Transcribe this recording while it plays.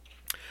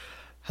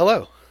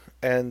Hello,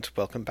 and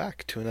welcome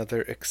back to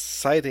another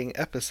exciting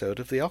episode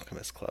of the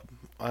Alchemist Club.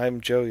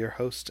 I'm Joe, your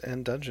host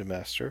and dungeon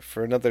master,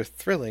 for another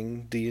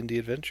thrilling D&D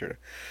adventure.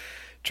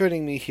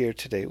 Joining me here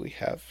today we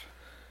have...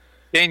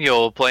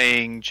 Daniel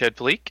playing Jed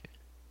Fleek.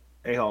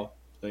 Hey Hall,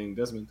 playing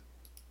Desmond.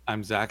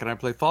 I'm Zach, and I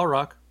play Fall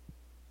Rock.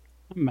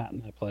 I'm Matt,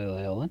 and I play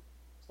Leolin.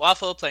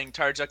 Waffle playing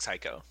Tarjuk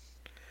Psycho.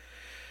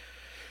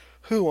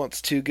 Who wants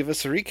to give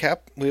us a recap?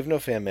 We have no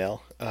fan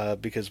mail,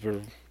 because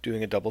we're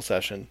doing a double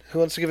session. Who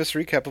wants to give us a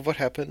recap of what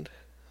happened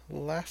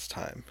last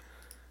time?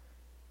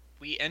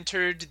 We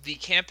entered the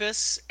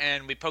campus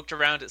and we poked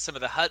around at some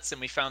of the huts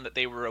and we found that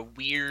they were a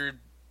weird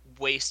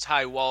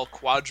waist-high wall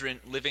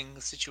quadrant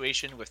living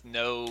situation with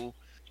no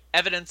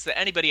evidence that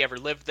anybody ever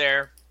lived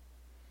there,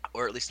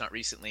 or at least not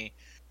recently.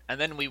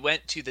 And then we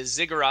went to the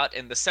ziggurat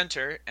in the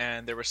center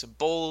and there were some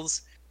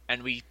bowls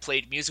and we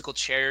played musical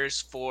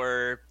chairs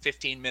for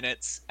 15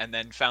 minutes and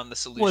then found the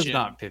solution. Was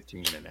not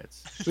 15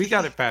 minutes. We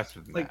got it faster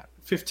than Like that.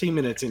 15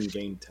 minutes in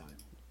game time.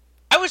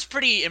 I was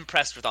pretty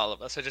impressed with all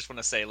of us. I just want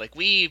to say, like,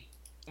 we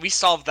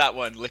solved that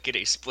one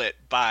lickety split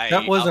by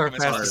That was our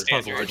Alchemist fastest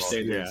puzzle. standards.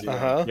 Standards, Yeah.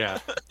 Uh-huh. Yeah.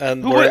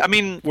 And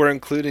Who we're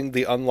including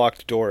the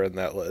unlocked door in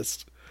that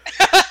list.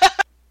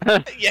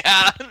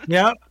 Yeah. Yep.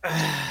 No,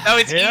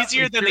 it's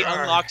easier than the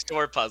unlocked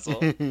door puzzle.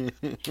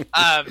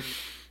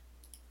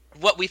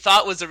 What we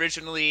thought was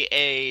originally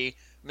a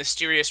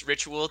mysterious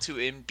ritual to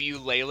imbue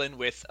Leyland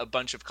with a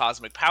bunch of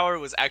cosmic power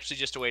was actually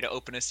just a way to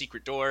open a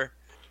secret door.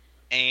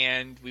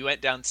 And we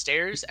went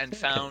downstairs and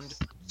found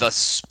the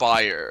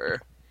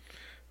spire.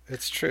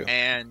 It's true.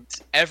 And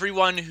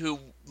everyone who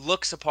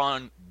looks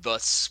upon the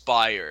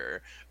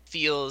spire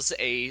feels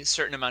a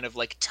certain amount of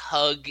like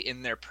tug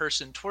in their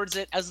person towards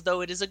it as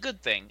though it is a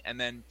good thing. And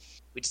then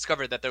we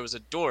discovered that there was a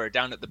door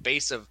down at the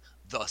base of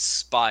the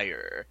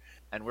spire.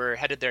 And we're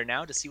headed there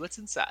now to see what's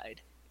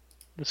inside.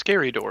 The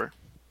scary door.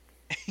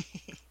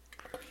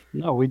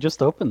 No, we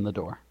just opened the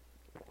door.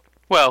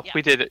 Well, Yeah.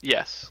 we did it,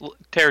 yes.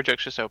 Terrajux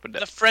just opened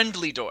The it.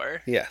 friendly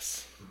door.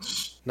 Yes.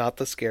 Not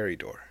the scary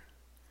door.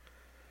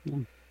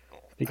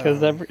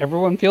 Because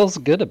everyone feels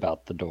good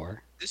about the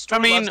door. This door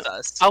I mean, loves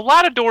us. a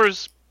lot of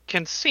doors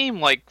can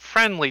seem like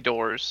friendly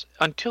doors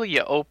until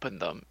you open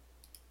them.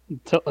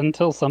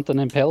 Until something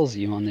impales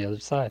you on the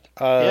other side.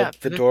 Yeah.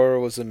 The door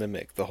was a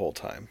mimic the whole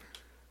time.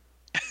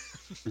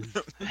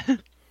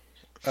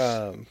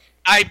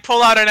 I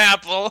pull out an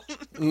apple.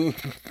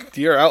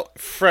 You're out,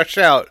 fresh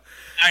out.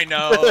 I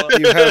know.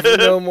 You have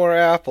no more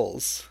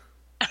apples.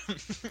 I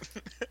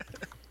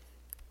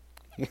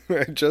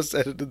just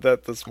edited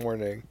that this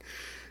morning.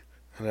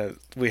 And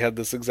we had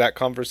this exact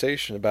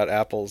conversation about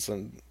apples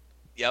and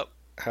Yep.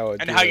 how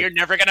And how you're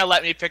never going to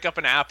let me pick up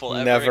an apple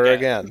ever never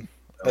again. again.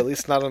 At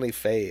least not any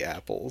Fey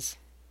apples.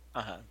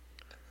 Uh-huh.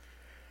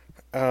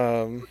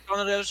 Um,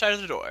 On the other side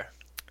of the door.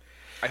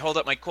 I hold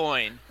up my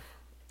coin,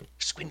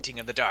 squinting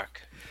in the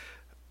dark.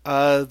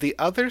 the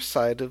other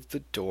side of the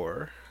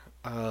door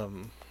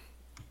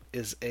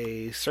is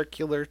a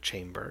circular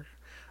chamber,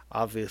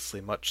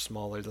 obviously much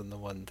smaller than the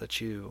one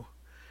that you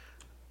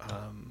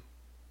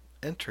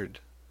entered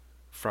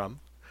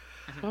from.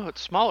 Oh, it's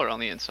smaller on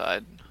the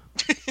inside.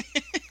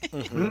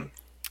 Mm-hmm.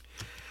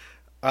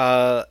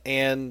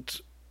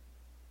 And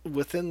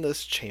within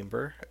this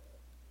chamber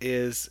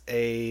is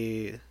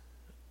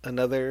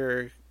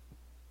another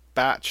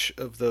batch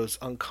of those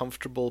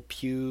uncomfortable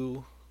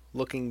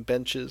pew-looking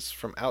benches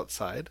from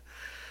outside.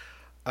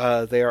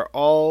 They are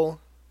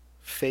all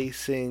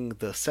facing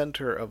the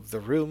center of the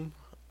room.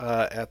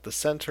 At the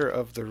center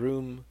of the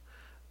room,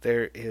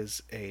 there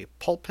is a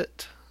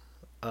pulpit.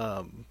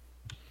 On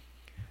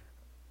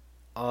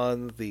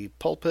the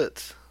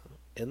pulpit,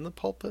 in the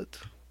pulpit,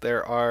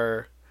 there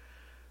are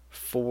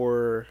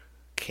 4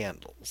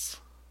 candles.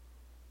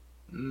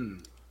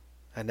 Mm.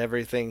 And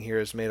everything here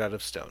is made out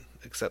of stone,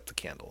 except the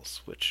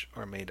candles, which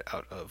are made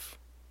out of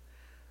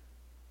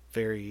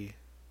very,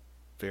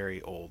 very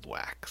old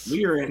wax.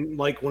 We are in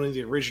like one of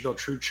the original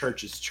True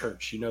Church's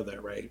church. You know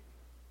that, right?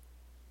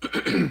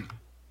 Hmm.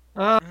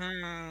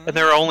 And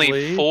there are only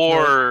Probably,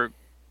 4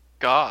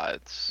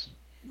 gods.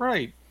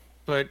 Right.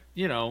 But,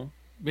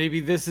 maybe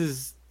this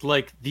is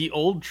like the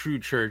old true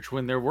church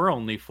when there were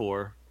only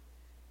 4.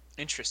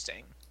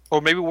 Interesting.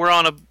 Or maybe we're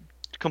on a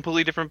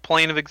completely different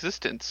plane of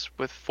existence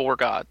with 4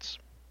 gods.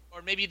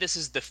 Or maybe this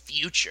is the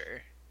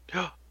future.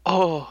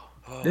 Oh.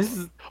 This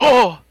is...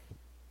 Oh!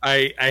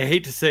 I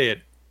hate to say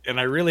it, and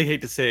I really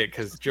hate to say it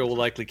because Joe will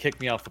likely kick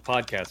me off the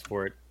podcast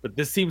for it, but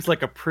this seems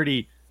like a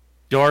pretty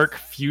dark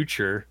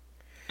future.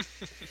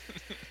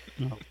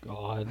 Oh,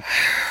 God.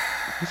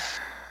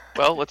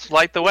 Well, let's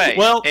light the way.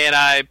 Well, and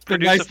I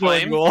produce a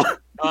flame. manual.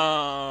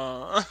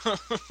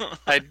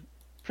 I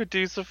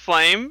produce a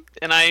flame,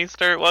 and I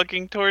start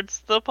walking towards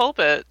the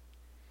pulpit.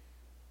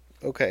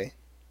 Okay.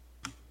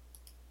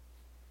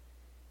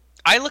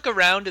 I look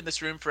around in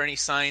this room for any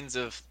signs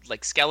of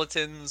like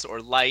skeletons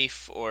or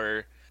life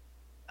or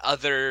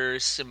other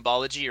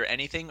symbology or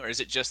anything, or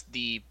is it just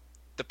the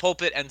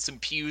pulpit and some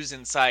pews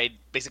inside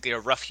basically a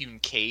rough-hewn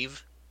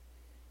cave?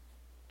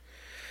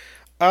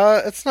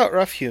 It's not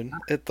rough hewn.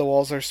 The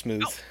walls are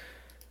smooth.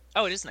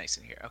 Oh, it is nice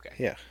in here. Okay.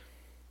 Yeah.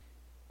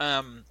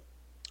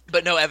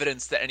 But no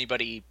evidence that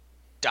anybody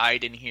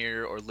died in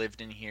here or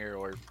lived in here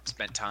or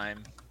spent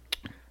time.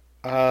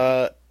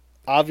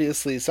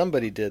 Obviously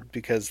somebody did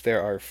because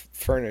there are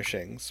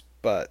furnishings,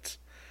 but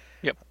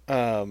Yep.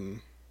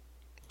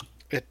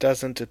 It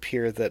doesn't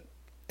appear that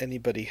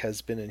anybody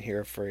has been in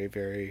here for a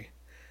very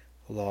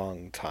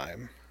long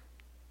time.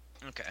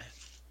 Okay.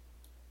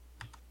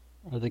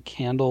 Or the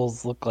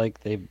candles look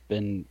like they've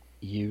been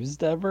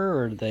used ever,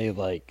 or are they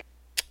like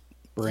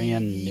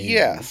brand new?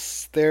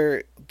 Yes,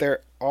 there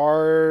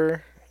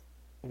are.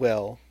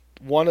 Well,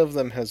 one of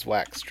them has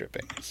wax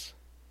strippings.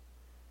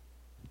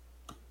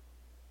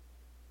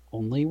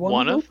 Only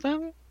One of of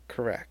them?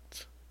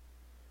 Correct.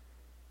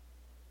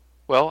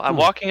 Well, I'm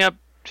walking up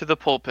to the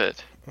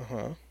pulpit. Uh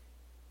huh.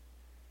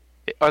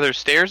 Are there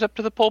stairs up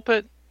to the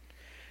pulpit?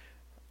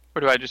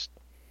 Or do I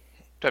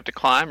have to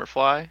climb or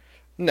fly?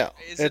 No,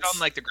 Is it on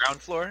like the ground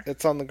floor?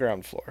 it's on the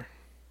ground floor.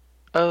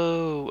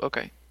 Oh,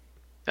 okay.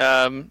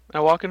 I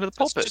walk into the It's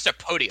pulpit. just a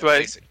podium, Do I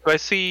basically.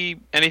 see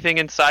anything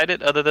inside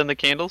it other than the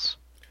candles?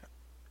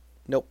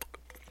 Nope.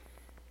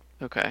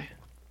 Okay.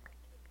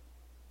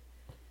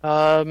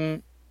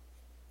 Well,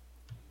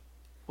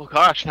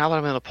 gosh, now that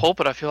I'm in the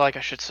pulpit, I feel like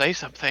I should say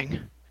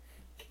something.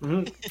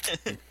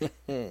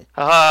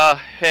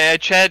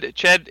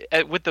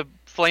 Ched, with the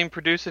flame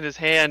produced in his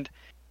hand,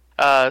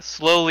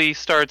 slowly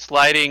starts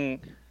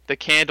lighting the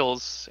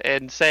candles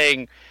and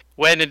saying,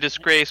 "When in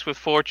disgrace with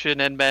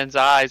fortune and men's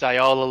eyes, I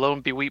all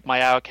alone beweep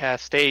my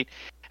outcast state,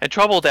 and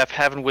trouble deaf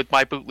heaven with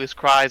my bootless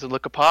cries, and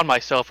look upon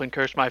myself and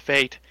curse my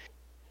fate."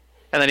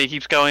 And then he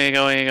keeps going and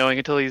going and going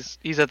until he's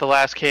at the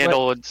last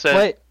candle and says,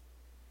 Wait,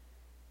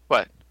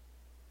 "What?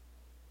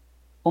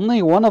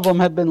 only one of them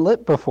had been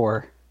lit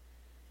before.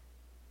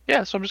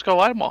 Yeah, so I'm just gonna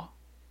light them all."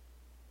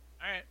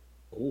 All right.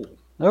 Ooh,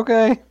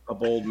 Okay. a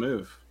bold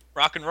move.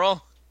 Rock and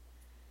roll.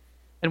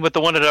 And with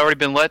the one that had already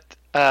been lit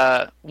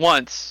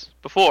once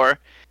before,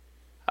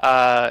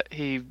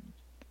 he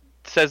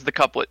says the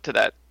couplet to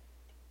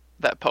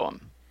that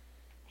poem.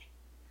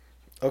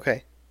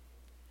 Okay.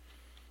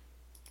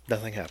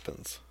 Nothing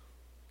happens.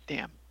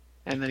 Damn.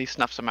 And then he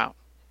snuffs them out.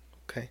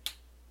 Okay.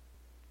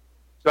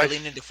 I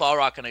lean into Fall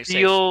Rock and I say,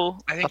 Feel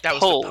I think a that was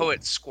pull. the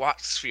poet Squawk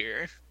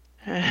Sphere.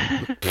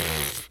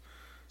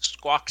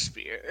 Squawk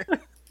Sphere.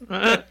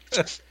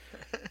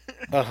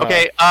 Uh-huh.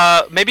 Okay,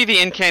 maybe the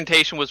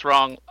incantation was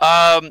wrong.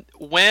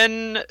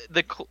 When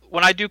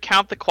I do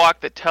count the clock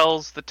that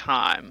tells the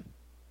time,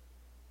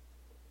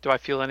 do I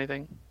feel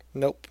anything?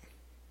 Nope.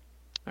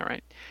 All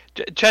right.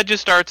 Ched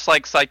just starts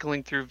like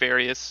cycling through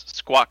various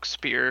Squawk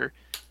Spear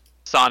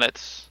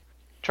sonnets,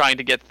 trying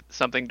to get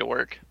something to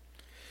work.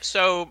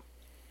 So,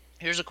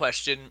 here's a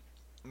question.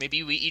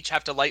 Maybe we each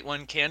have to light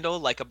one candle,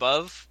 like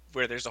above,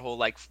 where there's a whole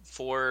like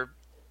four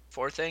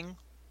thing.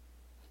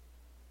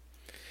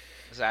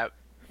 Does that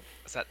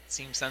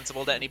seem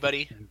sensible to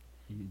anybody?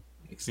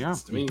 Makes Yeah.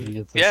 sense to me. I think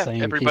it's the Yeah,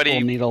 same. everybody-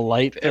 People need to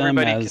light them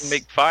everybody as can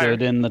make fire.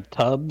 stood in the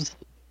tubs.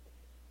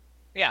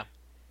 Yeah.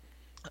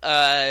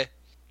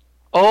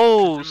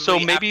 Oh, so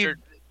presumably maybe after-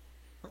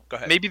 Go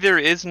ahead. maybe there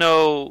is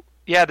no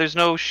there's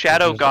no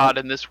shadow There's god not-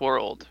 in this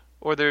world,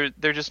 or they're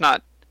just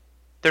not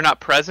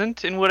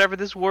present in whatever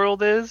this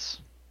world is.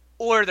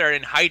 Or they're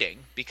in hiding,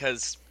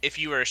 because if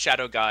you were a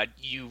shadow god,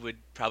 you would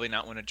probably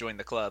not want to join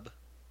the club.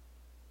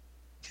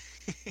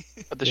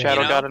 But the Yeah.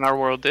 shadow You know? god in our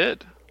world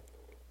did.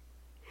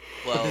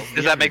 Well,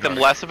 Does that make them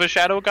less of a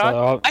shadow god?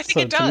 So, I think so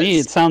it to me,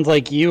 does. it sounds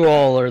like you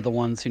all are the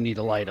ones who need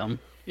to light them.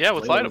 Yeah,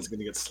 let's light them. Laylan's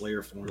gonna get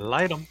Slayer form.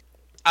 Light them.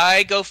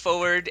 I go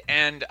forward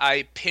and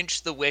I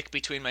pinch the wick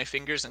between my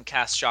fingers and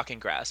cast Shocking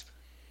Grasp.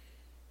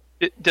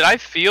 Did I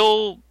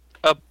feel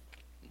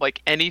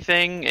like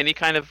anything, any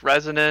kind of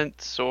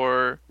resonance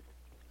or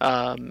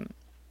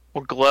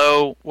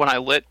glow when I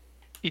lit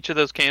each of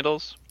those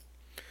candles?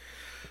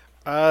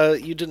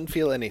 You didn't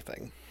feel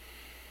anything.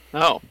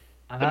 No.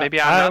 Then maybe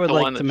I'm not would the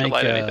like one to that should make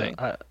light a- anything.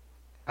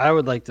 I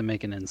would like to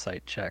make an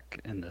insight check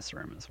in this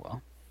room as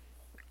well.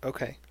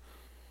 Okay.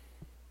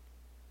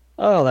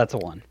 Oh, that's a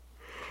 1.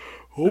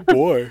 Oh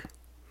boy.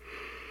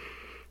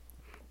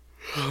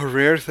 A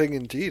rare thing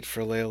indeed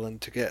for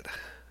Leyland to get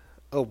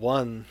a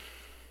 1.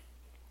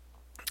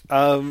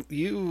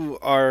 You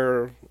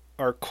are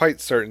quite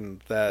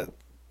certain that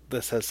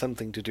this has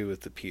something to do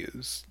with the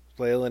pews.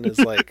 Leyland is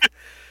like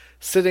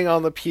sitting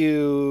on the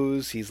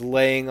pews, he's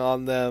laying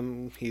on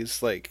them,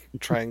 he's like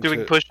trying Doing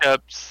to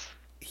push-ups.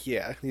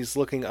 Yeah, he's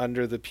looking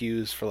under the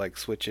pews for like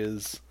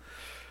switches.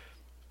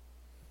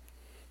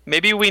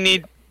 Maybe we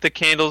need the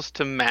candles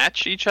to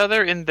match each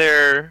other in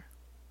their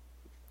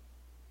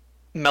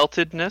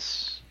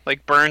meltedness.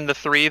 Like burn the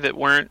 3 that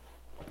weren't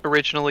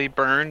originally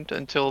burned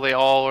until they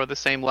all are the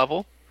same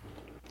level.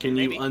 Can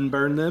Maybe. you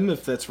unburn them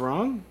if that's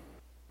wrong?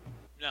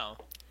 No.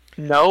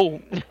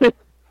 No.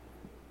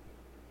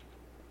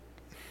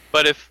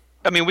 But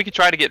we could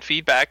try to get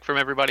feedback from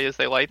everybody as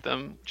they light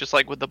them, just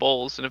like with the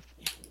bowls, and if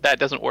that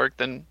doesn't work,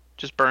 then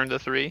just burn the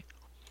 3.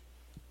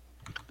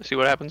 See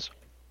what happens.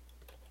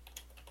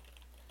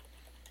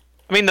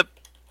 I mean,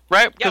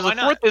 right? Yeah, Because why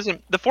not?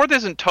 the fourth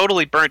isn't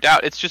totally burnt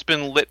out. It's just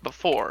been lit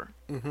before.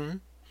 Mm-hmm.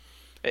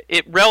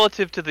 It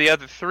relative to the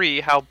other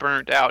three, how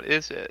burnt out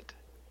is it?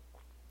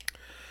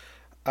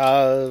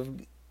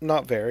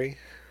 Not very.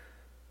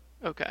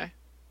 Okay,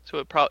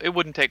 so it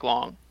wouldn't take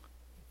long.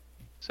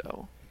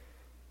 So,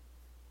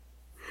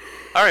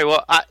 all right.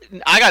 Well,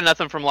 I got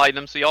nothing from lighting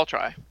them, so y'all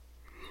try.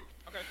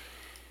 Okay.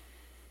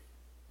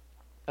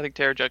 I think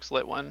Terrajux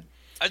lit one.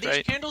 Are these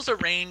Right. candles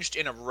arranged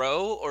in a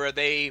row, or are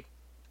they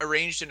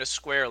arranged in a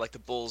square like the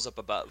bowls up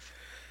above?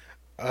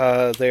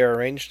 They are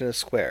arranged in a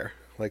square,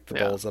 like the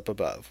Yeah. bowls up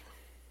above.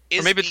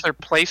 Or maybe it's their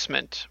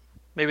placement.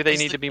 Maybe they is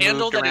need the to be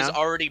candle moved that is around.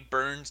 already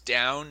burned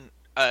down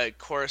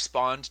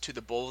correspond to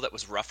the bowl that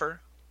was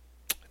rougher?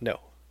 No.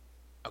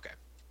 Okay.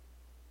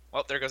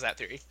 Well, there goes that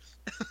theory.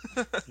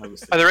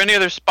 Are there any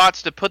other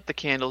spots to put the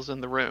candles in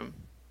the room?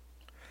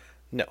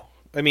 No.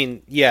 I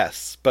mean,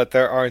 yes, but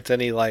there aren't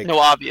any, like... No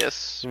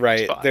obvious.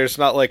 Right. spot. There's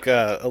not, like,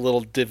 a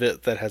little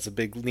divot that has a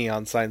big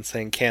neon sign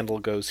saying candle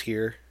goes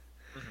here.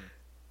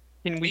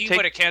 Can we You take?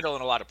 put a candle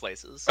in a lot of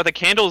places. Are the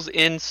candles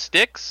in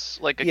sticks,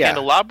 like a Yeah.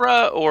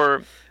 candelabra,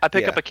 or I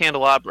pick up Yeah. a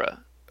candelabra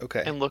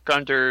Okay. and look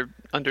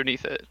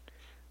underneath it?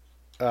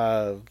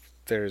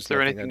 There's Is there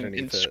nothing anything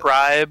underneath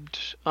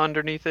inscribed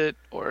underneath it,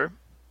 or? it.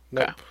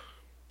 Nope.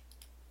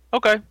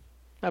 Okay,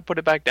 I put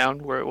it back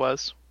down where it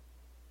was.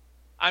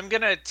 I'm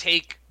gonna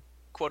take,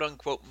 quote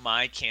unquote,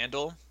 my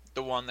candle,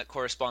 the one that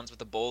corresponds with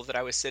the bowl that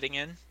I was sitting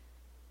in,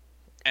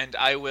 and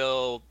I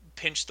will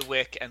pinch the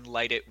wick and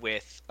light it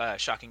with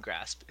shocking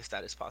grasp, if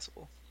that is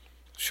possible.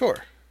 Sure.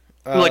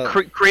 Like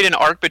create an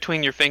arc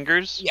between your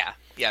fingers. Yeah,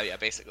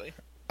 basically.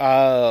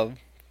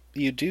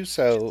 You do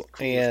so,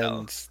 Cool as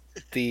hell.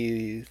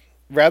 and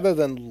rather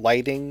than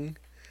lighting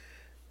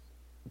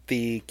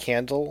the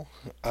candle,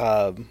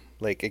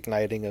 like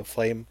igniting a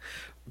flame,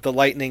 the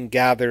lightning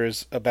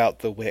gathers about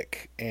the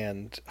wick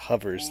and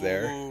hovers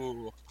there.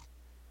 Ooh.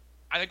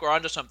 I think we're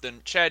onto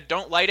something. Ched,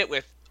 don't light it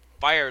with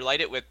fire. Light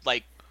it with,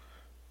 like,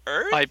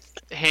 earth? My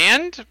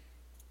hand.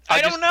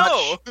 I just don't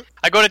know.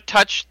 I go to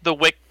touch the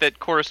wick that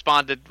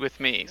corresponded with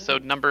me. So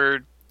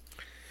number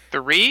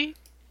 3.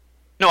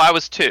 No, I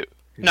was 2.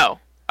 No,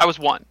 I was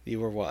 1. You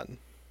were 1.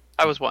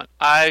 I was 1.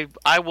 I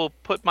will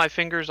put my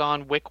fingers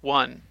on wick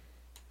 1.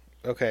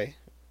 Okay.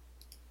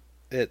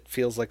 It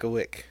feels like a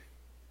wick.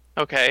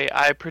 Okay,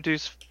 I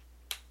produce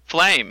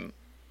flame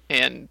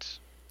and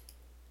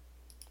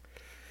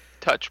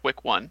touch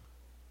wick 1.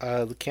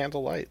 The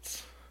candle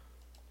lights.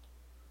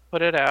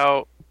 Put it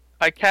out.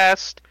 I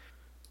cast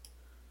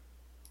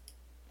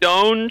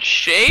stone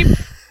shape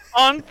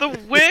on the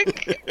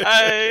wick.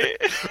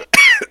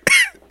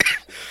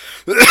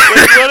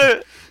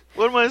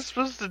 What am I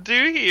supposed to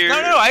do here?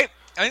 No, I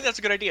think that's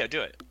a good idea.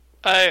 Do it.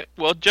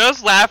 Well,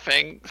 Joe's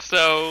laughing,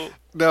 so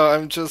No,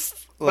 I'm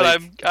just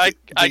but I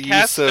the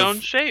cast use of stone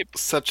shape.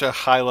 such a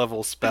high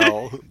level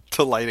spell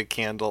to light a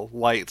candle.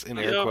 Light in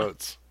air Yep.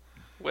 quotes.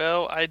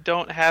 Well, I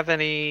don't have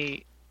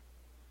any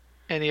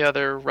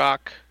other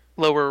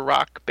lower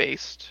rock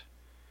based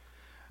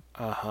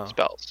Uh-huh.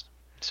 spells.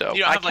 So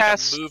You don't I have,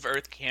 cast like, a move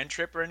earth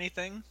cantrip or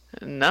anything?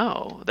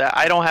 no, that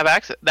I don't have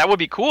access. That would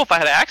be cool if I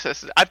had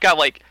access. I've got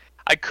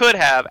I could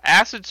have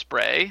acid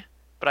spray,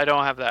 but I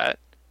don't have that.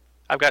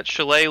 I've got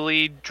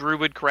Shillelagh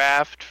Druid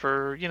Craft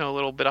for, a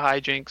little bit of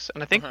hijinks.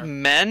 And I think Uh-huh.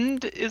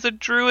 Mend is a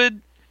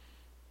Druid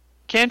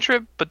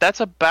cantrip, but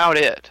that's about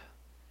it.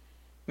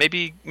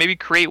 Maybe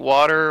create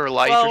water or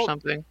light or Well-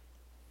 something.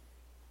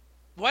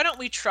 Why don't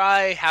we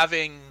try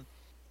having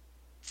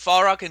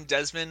Falrock and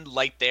Desmond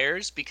light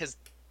theirs, because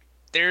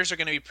theirs are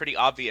going to be pretty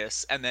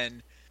obvious, and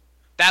then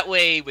that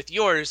way with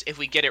yours, if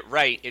we get it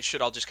right, it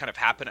should all just kind of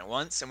happen at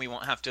once, and we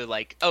won't have to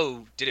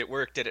oh, did it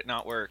work, did it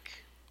not work?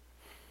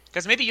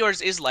 Because maybe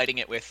yours is lighting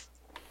it with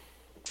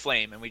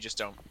flame, and we just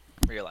don't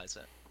realize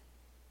it.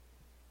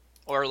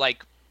 Or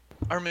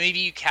maybe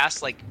you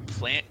cast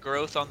plant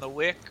growth on the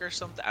wick or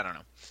something. I don't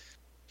know.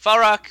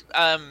 Falrock,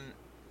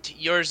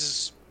 yours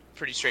is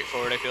pretty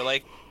straightforward, I feel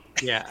like.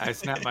 Yeah, I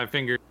snap my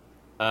finger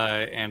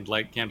and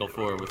light candle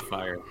 4 with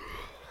fire.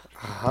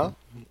 Uh-huh.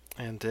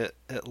 And it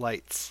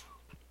lights.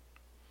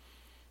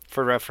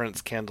 For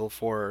reference, candle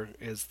 4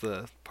 is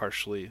the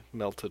partially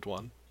melted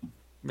one.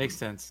 Makes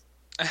sense.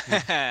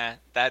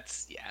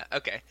 That's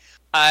okay.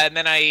 And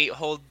then I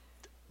hold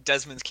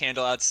Desmond's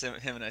candle out to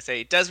him and I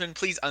say, Desmond,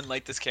 please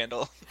unlight this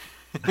candle.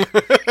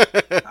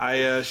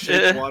 I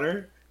shake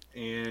water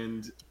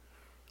and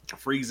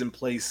freeze in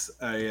place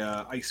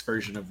a ice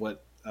version of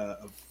what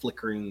a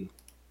flickering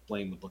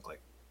flame would look like.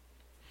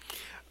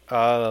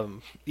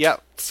 Yeah,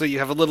 so you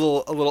have a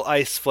little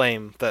ice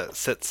flame that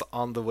sits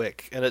on the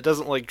wick, and it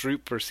doesn't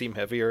droop or seem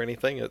heavy or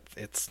anything.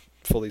 It's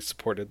fully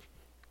supported.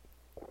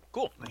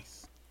 Cool.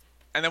 Nice.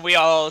 And then we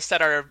all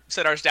set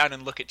ours down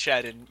and look at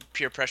Ched and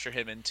peer pressure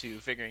him into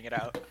figuring it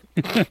out.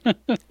 You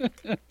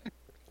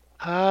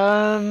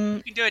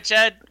can do it,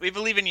 Ched. We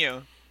believe in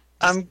you.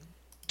 I'm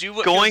Do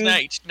what going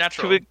feels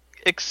natural. to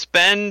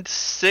expend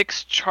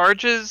 6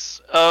 charges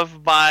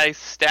of my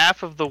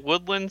Staff of the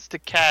Woodlands to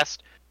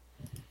cast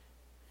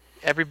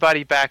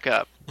everybody back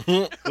up.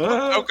 Whoa.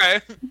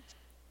 Okay.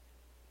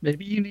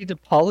 Maybe you need to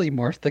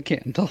polymorph the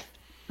candle.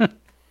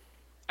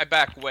 I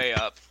back way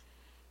up.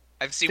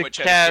 I've seen To what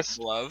Chet is cast-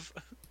 capable of.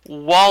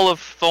 Wall of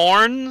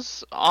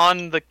thorns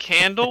on the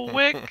candle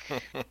wick.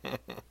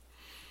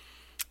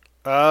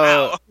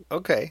 Wow.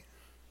 Okay.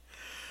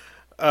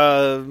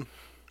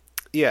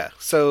 Yeah,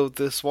 so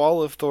this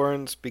wall of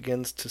thorns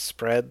begins to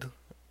spread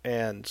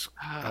and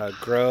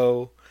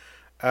grow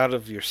out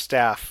of your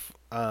staff,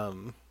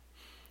 and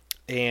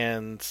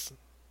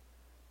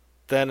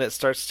then it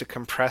starts to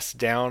compress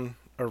down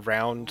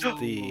around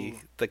the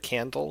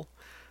candle,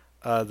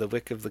 the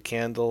wick of the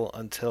candle,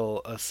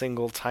 until a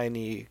single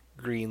tiny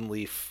green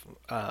leaf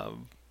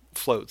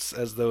floats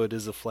as though it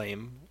is a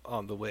flame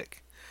on the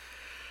wick.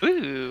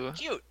 Ooh.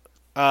 Cute.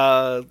 There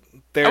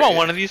I want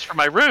one of these for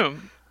my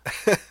room.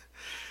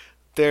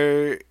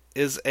 There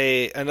is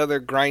another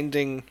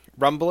grinding,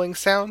 rumbling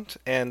sound,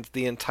 and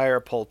the entire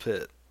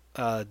pulpit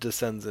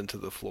descends into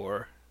the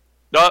floor.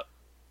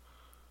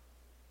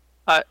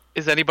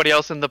 Is anybody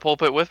else in the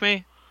pulpit with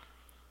me?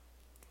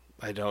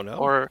 I don't know.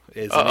 Or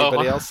Is uh-oh.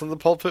 anybody else in the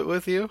pulpit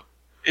with you?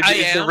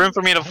 Is there room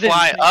for me to I didn't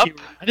fly think up?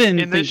 I didn't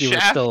in think this you were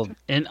shaft? still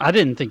in. I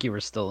didn't think you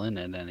were still in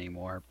it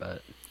anymore,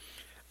 but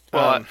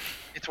Well,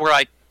 it's where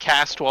I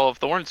cast Wall of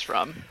Thorns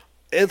from.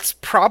 It's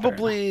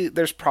probably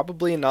there's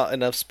probably not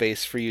enough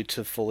space for you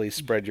to fully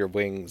spread your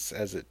wings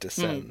as it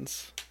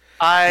descends.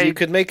 You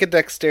could make a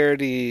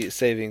dexterity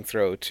saving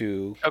throw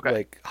to hop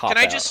Can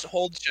I out. just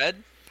hold Ched?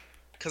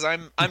 Because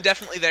I'm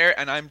definitely there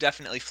and I'm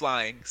definitely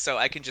flying, so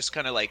I can just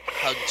kind of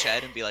hug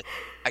Ched and be like,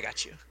 "I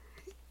got you."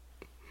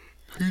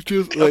 You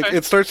just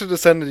it starts to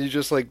descend and you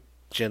just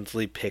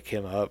gently pick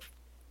him up.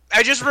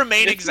 I just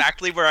remain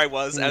exactly where I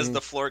was as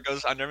the floor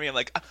goes under me. I'm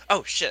like,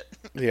 "Oh shit."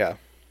 Yeah.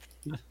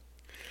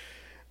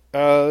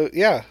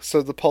 Yeah.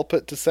 So the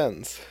pulpit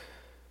descends.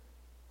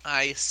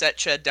 I set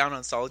Ched down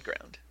on solid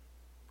ground,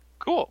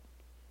 Cool.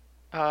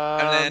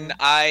 and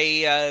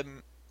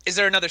then is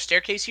there another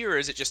staircase here, or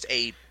is it just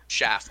a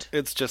shaft?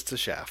 It's just a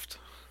shaft.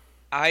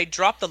 I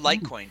drop the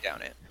light coin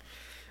down it.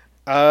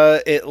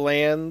 It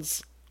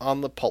lands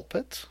on the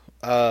pulpit,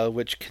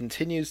 which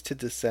continues to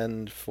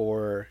descend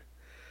for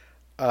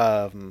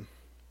a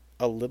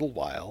little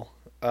while.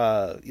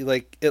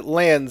 It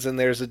lands and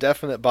there's a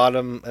definite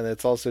bottom, and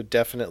it's also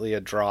definitely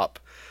a drop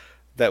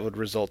that would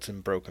result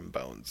in broken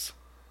bones.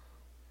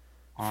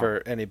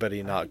 For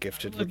anybody not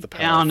gifted with the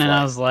power down, of and I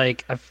flight. was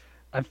like,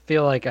 I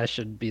feel like I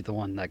should be the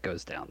one that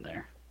goes down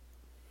there.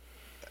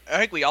 I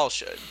think we all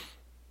should.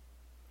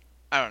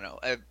 I don't know.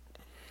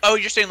 Oh,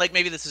 you're saying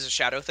maybe this is a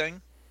shadow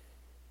thing?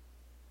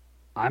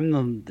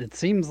 It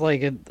seems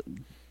like it.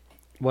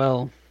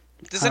 Well,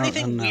 Does I don't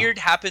anything know. weird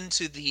happen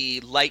to the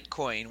light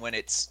coin when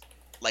it's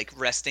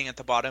resting at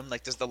the bottom?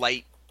 Does the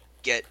light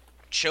get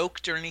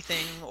choked or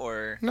anything,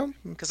 or No,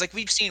 because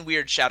we've seen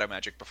weird shadow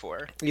magic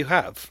before? you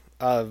have.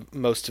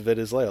 Most of it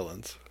is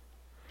Leyland's.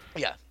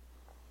 Yeah.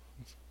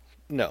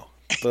 No,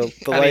 the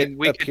I light mean,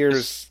 we could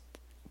appears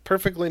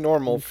perfectly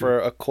normal for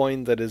a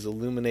coin that is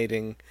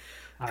illuminating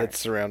All its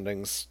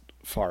surroundings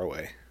far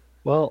away.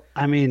 Well,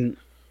 I mean,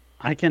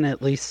 I can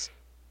at least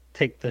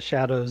take the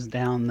shadows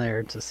down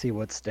there to see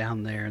what's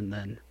down there, and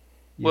then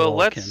you Well, all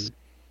let's- can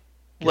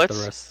get let's-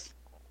 the rest.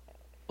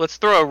 Let's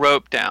throw a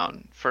rope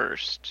down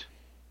first,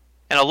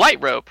 and a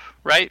light rope,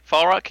 right?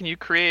 Falrock, can you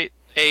create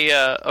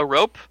a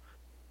rope?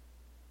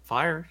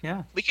 Fire,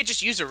 yeah. We could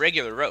just use a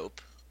regular rope.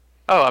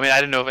 Oh, I mean, I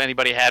didn't know if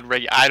anybody had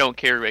I don't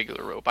carry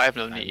regular rope. I have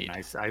no I, need.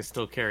 mean, I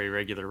still carry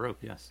regular rope,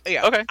 yes.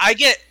 Yeah. Okay. I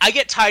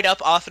get tied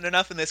up often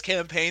enough in this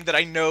campaign that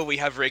I know we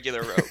have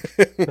regular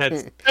rope.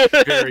 That's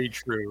very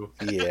true.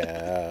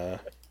 Yeah.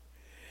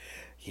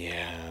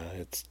 Yeah,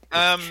 it's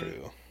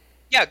true.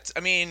 Yeah. I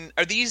mean,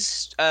 are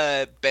these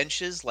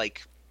benches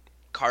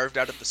carved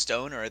out of the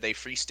stone, or are they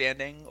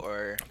freestanding,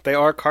 or? They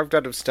are carved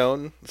out of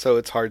stone, so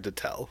it's hard to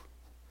tell.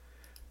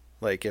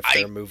 If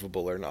they're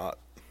movable or not.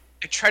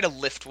 I try to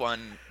lift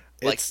one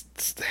It's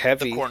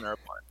heavy. the corner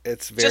apart.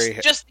 It's very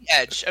Just the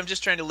edge. I'm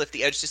just trying to lift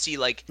the edge to see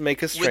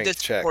Make a would strength this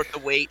check. support the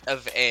weight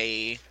of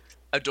a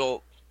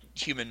adult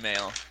human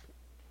male.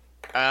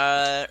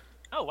 Oh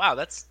wow,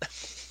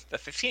 that's the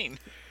 15.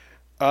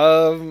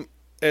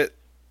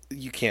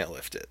 You can't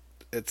lift it.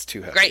 It's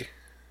too heavy. Great.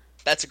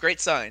 That's a great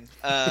sign.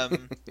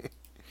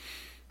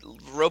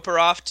 Rope her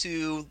off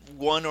to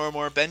one or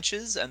more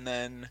benches, and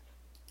then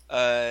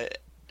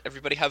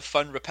everybody have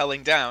fun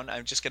rappelling down.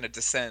 I'm just gonna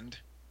descend.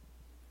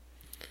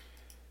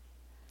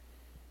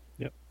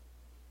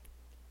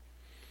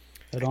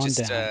 Head on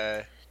Just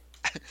down.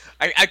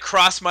 I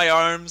cross my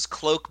arms,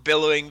 cloak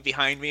billowing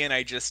behind me, and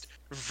I just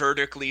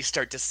vertically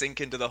start to sink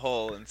into the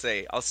hole and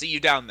say, "I'll see you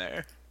down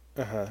there."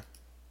 Uh-huh.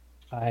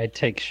 I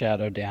take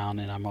Shadow down,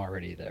 and I'm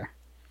already there.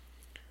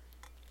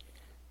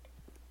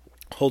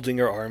 Holding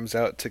your arms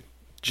out to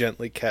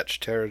gently catch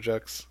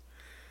Terrajux.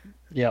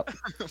 Yep.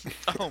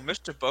 Oh,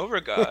 Mr.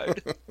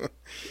 Beauregard.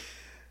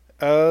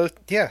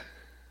 Yeah.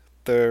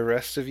 The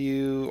rest of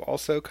you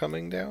also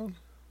coming down?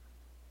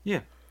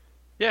 Yeah.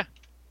 Yeah.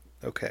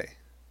 Okay.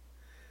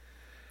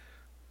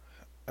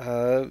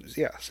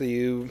 Yeah, so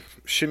you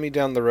shimmy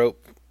down the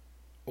rope,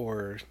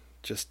 or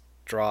just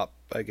drop,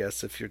 I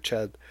guess, if you're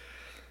Ched.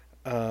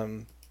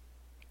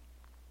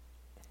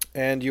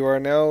 And you are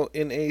now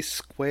in a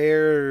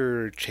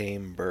square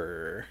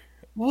chamber.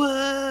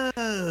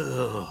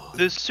 Whoa!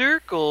 The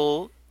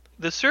circle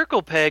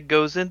peg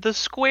goes in the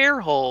square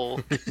hole.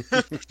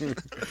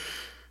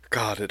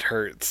 God, it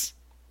hurts.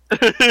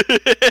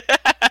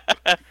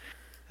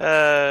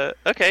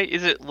 Okay,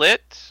 is it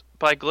lit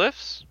by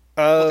glyphs?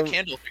 Well, the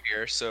candles are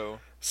here, so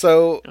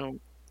So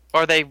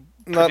Are they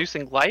not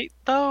producing light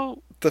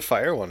though? the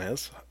fire one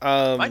is.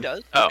 mine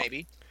does. oh.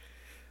 Maybe.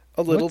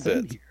 A little What's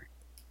in bit. here?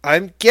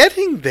 I'm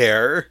getting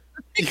there.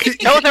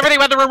 Tell us everything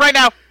about the room right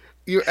now.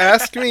 You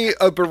ask me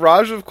a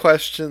barrage of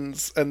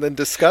questions and then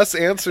discuss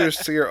answers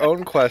to your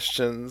own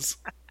questions,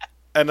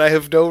 and I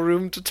have no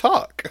room to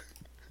talk.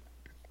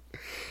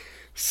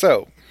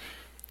 So,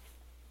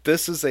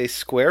 this is a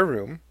square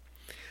room.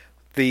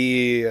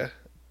 The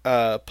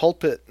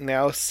pulpit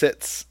now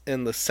sits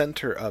in the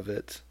center of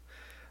it.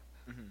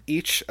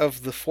 Each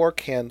of the 4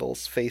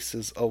 candles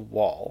faces a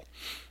wall.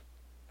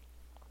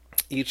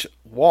 Each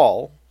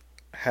wall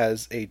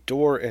has a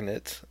door in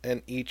it,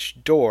 and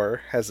each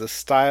door has a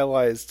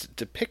stylized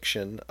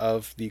depiction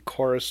of the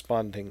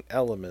corresponding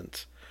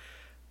element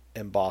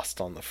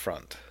embossed on the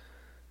front.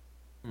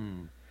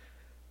 And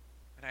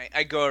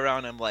I go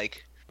around. I'm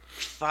like,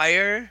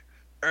 fire,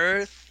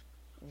 earth,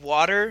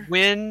 water,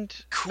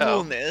 Wind.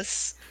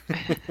 coolness,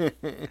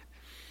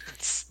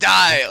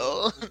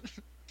 style.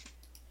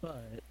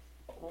 But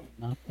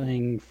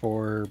nothing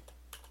for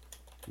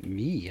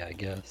me, I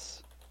guess.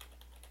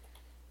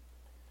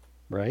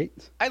 Right?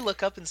 I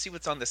look up and see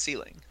what's on the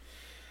ceiling.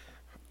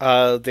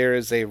 There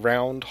is a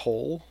round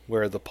hole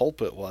where the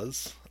pulpit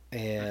was,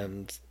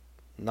 and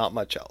not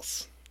much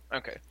else.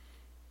 Okay.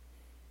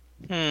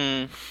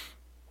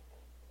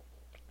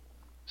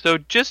 So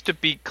just to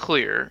be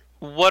clear,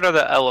 what are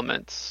the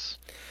elements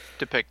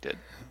depicted?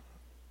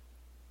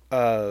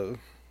 Ytterbium,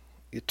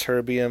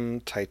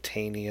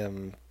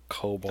 titanium,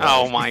 cobalt.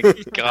 Oh my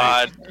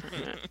god.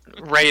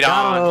 Radon.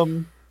 Got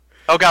 'em.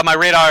 Oh god, my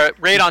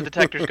radon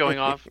detector's going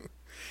off.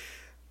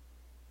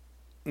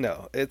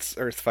 No, it's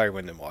earth, fire,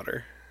 wind, and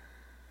water.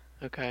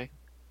 Okay.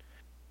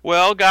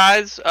 Well,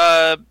 guys,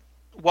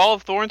 Wall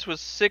of Thorns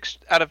was 6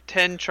 out of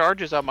 10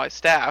 charges on my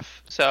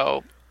staff,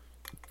 so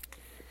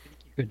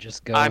You could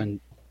just go I'm- and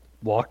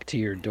walk to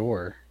your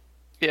door.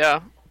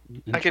 yeah,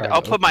 and try to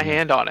I'll put my open it.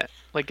 hand on it,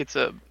 like it's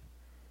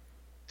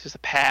just a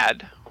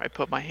pad. I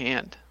put my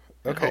hand.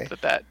 And Okay. hope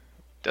that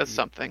does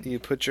something. You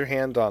put your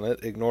hand on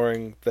it,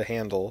 ignoring the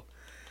handle.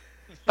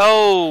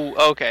 Oh,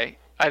 okay.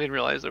 I didn't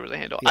realize there was a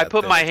handle. Yeah, I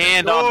put my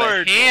hand on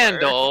Door. the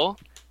handle.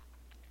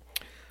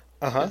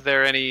 Uh-huh. Is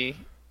there any?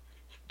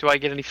 Do I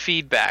get any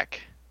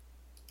feedback?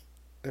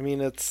 I mean,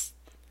 it's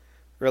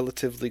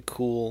relatively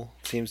cool.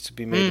 Seems to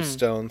be made of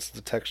stone, so the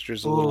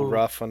texture's a little Ooh.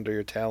 rough under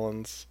your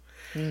talons.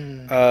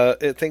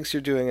 It thinks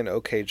you're doing an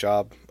okay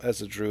job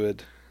as a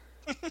druid.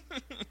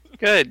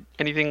 Good.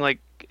 Anything like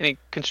any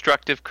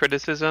constructive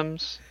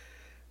criticisms?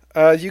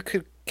 You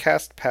could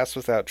cast Pass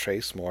Without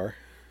Trace more.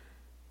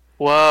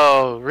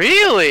 Whoa,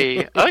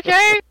 really?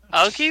 Okay,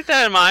 I'll keep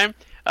that in mind.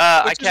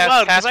 I Which is cast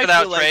wild, 'cause Pass I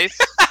Without feel like- Trace.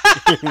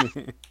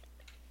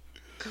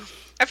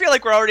 I feel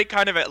like we're already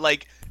kind of at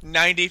like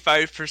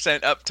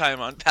 95% uptime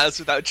on Pass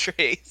Without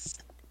Trace.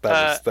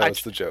 That I-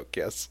 was the joke,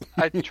 yes.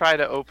 I try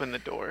to open the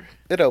door.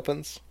 It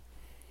opens.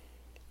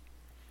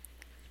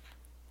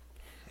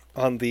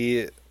 On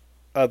the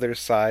other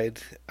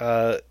side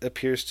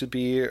appears to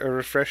be a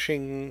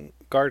refreshing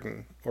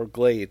garden or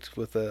glade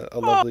with a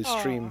lovely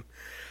stream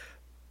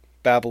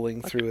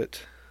babbling through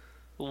it.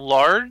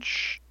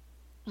 Large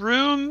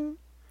room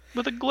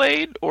with a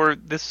glade, or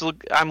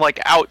I'm like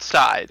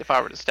outside if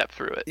I were to step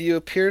through it.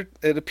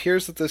 It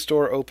appears that this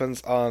door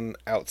opens on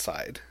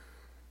outside.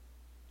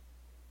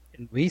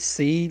 Can we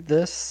see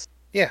this?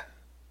 Yeah.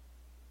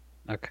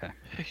 Okay.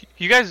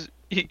 You guys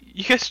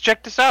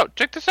check this out.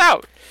 Check this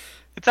out.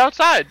 It's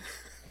outside.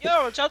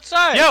 Yo, it's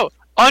outside. Yo,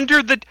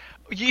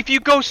 if you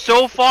go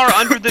so far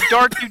under the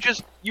dark,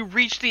 you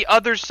reach the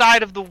other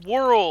side of the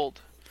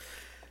world.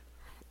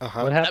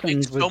 Uh-huh. What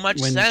happens makes so much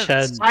when sense.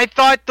 Ched? I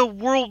thought the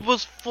world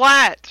was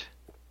flat.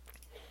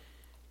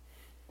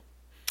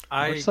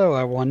 Also,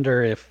 I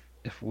wonder if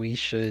we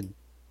should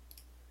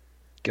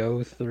go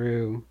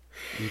into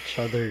each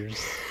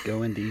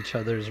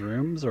other's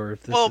rooms, or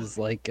if this Well- is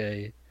like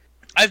a.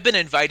 I've been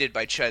invited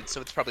by Ched, so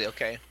it's probably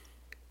okay.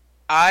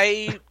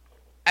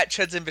 At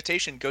Ched's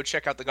invitation, go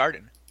check out the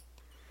garden.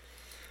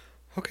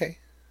 Okay.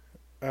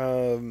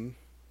 The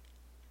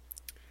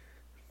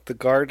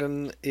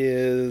garden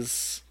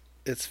it's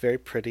very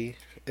pretty.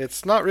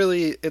 It's not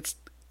really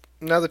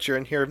now that you're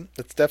in here,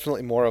 it's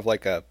definitely more of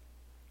like a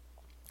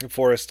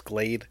forest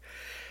glade.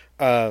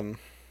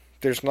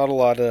 There's not a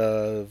lot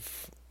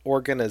of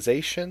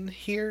organization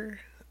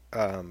here.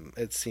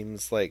 It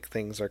seems like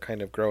things are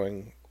kind of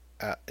growing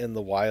in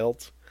the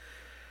wild.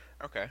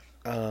 Okay.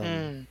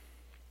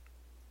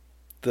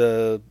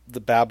 The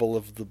babble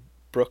of the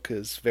brook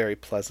is very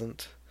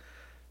pleasant.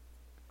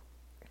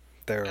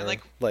 There And are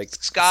like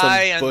some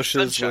sky and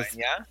bushes sunshine, with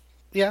yeah?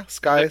 Yeah,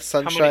 sky, How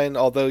sunshine,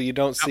 although you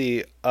don't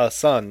see a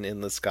sun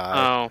in the sky.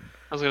 Oh,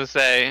 I was gonna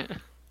say.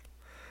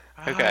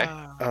 Okay.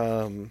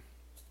 Um,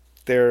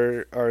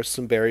 there are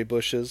some berry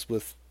bushes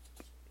with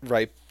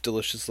ripe,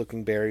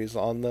 delicious-looking berries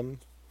on them.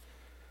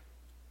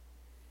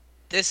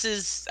 This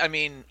is, I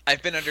mean,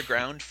 I've been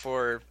underground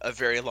for a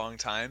very long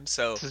time,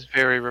 so This is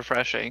very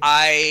refreshing.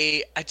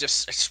 I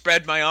just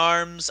spread my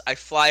arms, I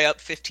fly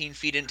up 15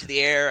 feet into the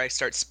air, I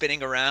start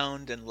spinning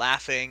around and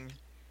laughing.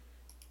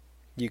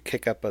 You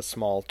kick up a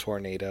small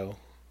tornado.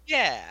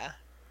 Yeah.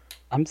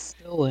 I'm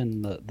still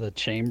in the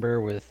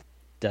chamber with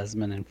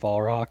Desmond and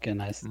Fallrock,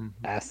 and I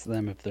ask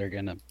them if they're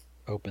gonna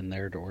open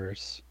their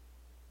doors.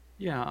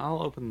 Yeah,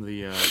 I'll open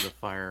the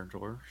fire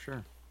door.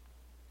 Sure.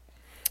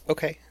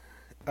 Okay.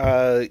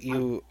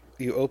 You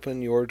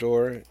open your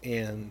door,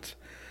 and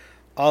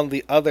on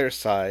the other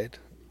side,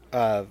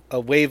 a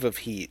wave of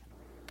heat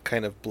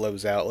kind of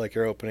blows out like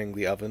you're opening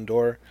the oven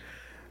door.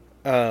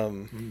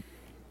 On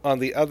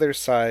the other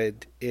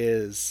side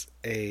is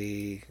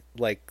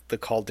like the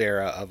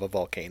caldera of a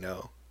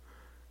volcano.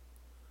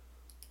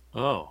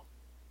 Oh.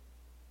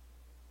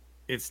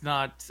 It's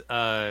not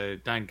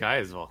Nine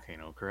Gaia's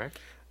volcano, correct?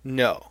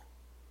 No.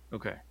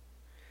 Okay.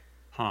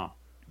 Huh.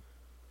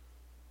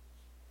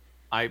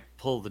 I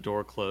pull the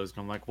door closed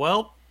and I'm like,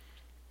 well,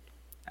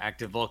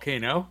 active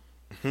volcano.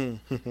 I'm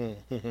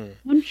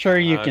sure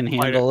you can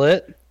quite handle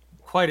it.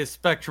 Quite a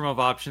spectrum of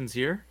options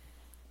here.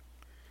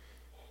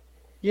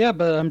 Yeah,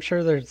 but I'm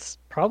sure there's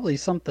probably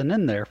something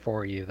in there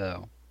for you,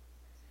 though.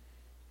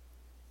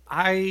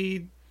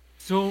 I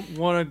don't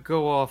want to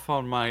go off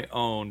on my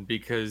own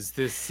because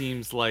this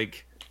seems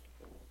like...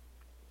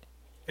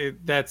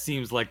 that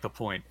seems like the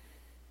point.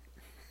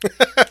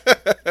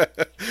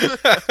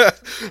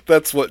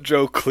 That's what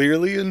Joe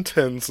clearly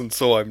intends, and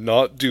so I'm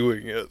not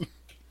doing it.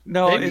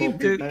 No,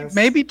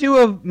 Maybe do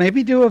a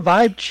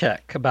vibe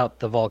check about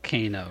the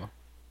volcano.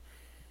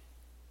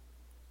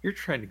 you're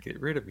trying to get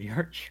rid of me,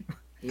 aren't you?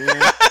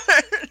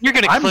 You're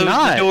gonna I'm close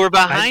not. the door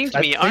behind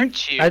I me, think-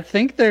 aren't you? I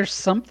think there's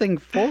something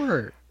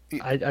for.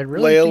 I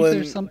really think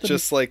there's something.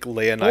 just like for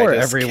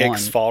Leonidas everyone.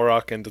 kicks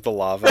Fallrock into the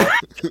lava.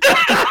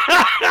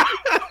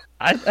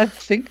 I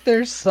think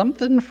there's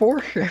something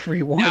for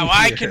everyone. Now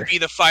I here. can be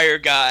the fire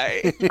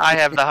guy. I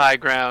have the high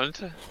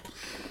ground.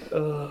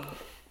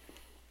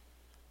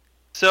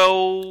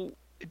 So,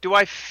 do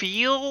I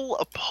feel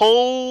a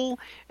pull?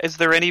 Is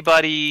there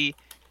anybody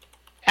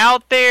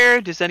out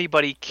there? Does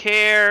anybody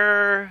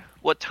care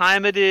what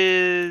time it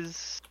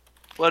is?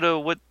 What?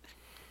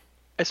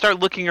 I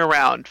start looking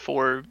around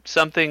for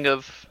something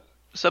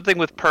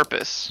with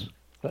purpose.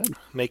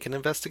 Make an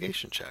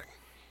investigation check.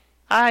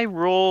 I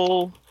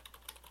roll.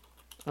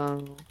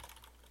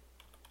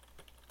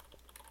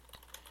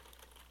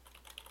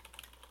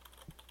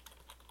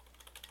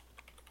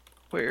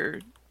 Where?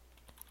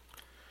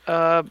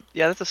 Yeah,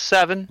 that's a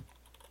 7.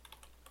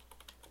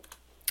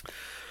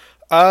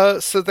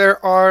 So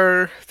there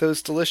are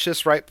those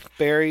delicious ripe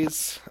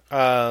berries.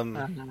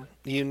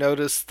 You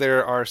notice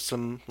there are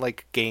some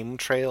like game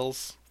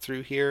trails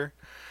through here.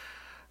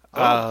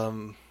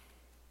 The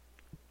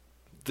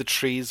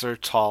trees are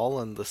tall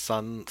and the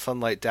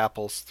sunlight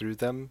dapples through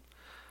them.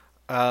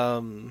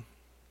 The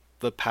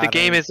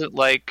game isn't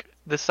like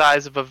the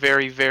size of a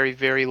very, very,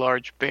 very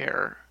large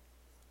bear,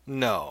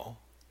 No.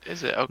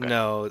 is it? Okay.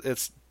 No,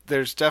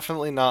 there's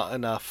definitely not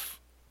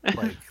enough.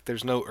 Like,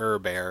 there's no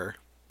bear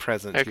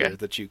present Okay. here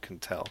that you can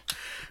tell.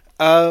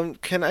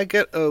 Can I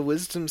get a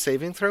wisdom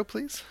saving throw,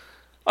 please?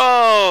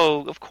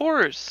 Oh, of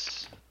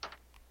course.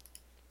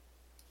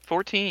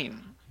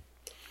 14.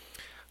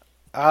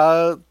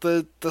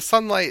 The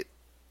sunlight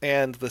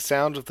and the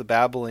sound of the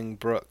babbling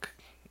brook.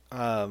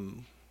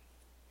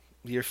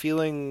 You're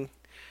feeling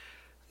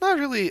not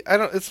really.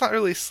 It's not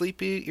really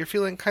sleepy. You're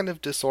feeling kind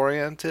of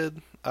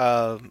disoriented.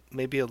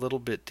 Maybe a little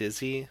bit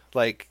dizzy.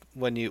 Like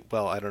when you.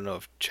 Well, I don't know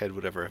if Ched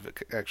would ever have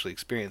actually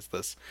experienced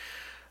this,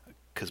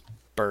 because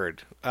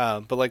bird.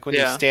 But like when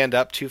you Yeah. stand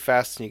up too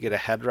fast and you get a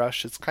head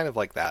rush, it's kind of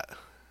like that.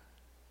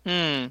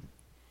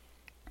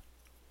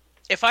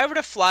 If I were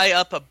to fly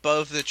up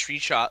above the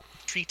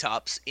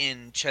treetops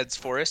in Ched's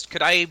forest,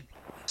 could I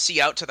see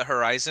out to the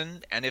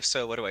horizon? And if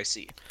so, what do I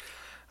see?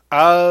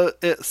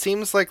 It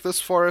seems like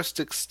this forest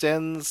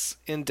extends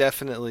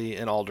indefinitely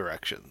in all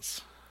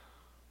directions.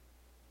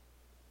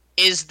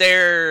 Is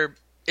there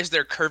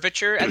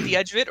curvature at the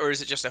edge of it, or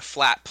is it just a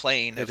flat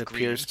plane It of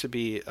appears green? to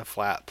be a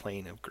flat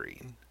plane of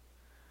green.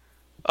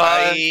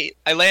 I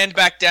land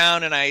back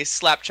down and I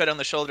slap Ched on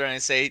the shoulder and I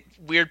say,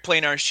 "Weird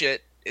planar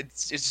shit.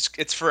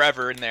 It's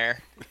forever in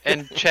there."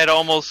 And Ched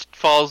almost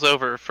falls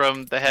over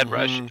from the head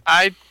rush. Mhm.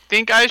 I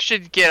think I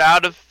should get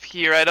out of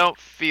here. I don't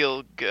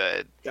feel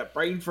good. Got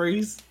brain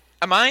freeze.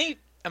 Am I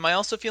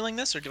also feeling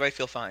this, or do I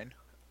feel fine?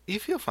 You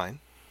feel fine.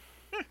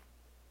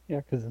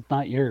 Yeah, because it's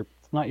not your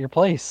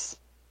place.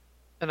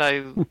 And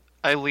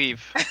I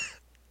leave.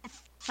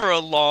 For a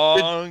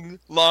long,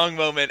 long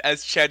moment,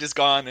 as Ched is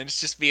gone and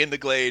it's just me in the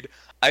glade,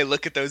 I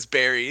look at those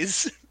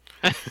berries.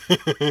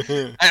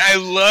 And I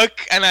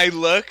look,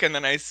 and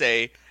then I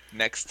say,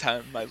 Next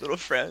time, my little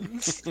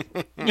friends.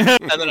 And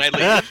then I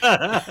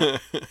leave.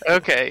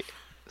 Okay,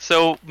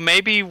 so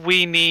maybe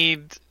we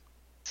need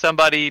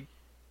somebody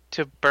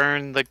to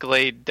burn the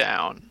glade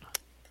down.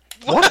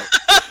 Whoa!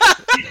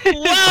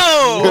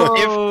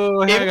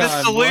 Whoa, If hang the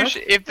on,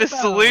 solution, what?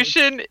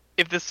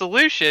 if the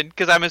solution,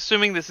 because I'm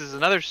assuming this is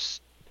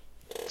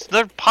it's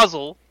another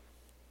puzzle.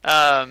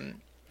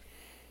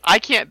 I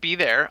can't be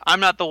there. I'm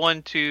not the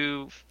one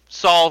to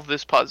solve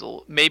this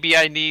puzzle. Maybe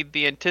I need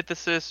the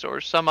antithesis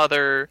or some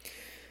other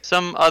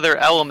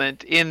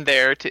element in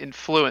there to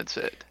influence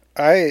it.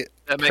 I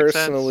That makes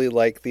personally sense?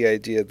 like the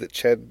idea that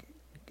Ched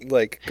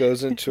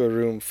goes into a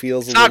room,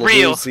 feels a not little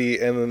real. woozy,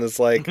 and then is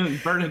like,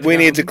 Burn it "We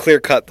need to down. clear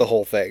cut the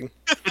whole thing."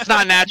 It's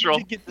not natural.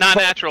 Not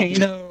natural.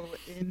 Volcano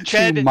into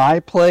Ched- my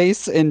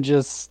place and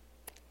just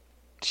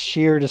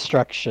sheer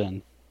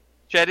destruction.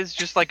 Jed is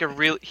just like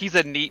he's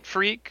a neat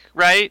freak,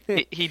 right?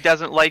 He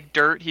doesn't like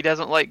dirt, he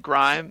doesn't like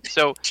grime,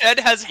 so Ched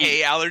has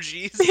hay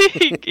allergies.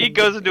 he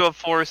goes into a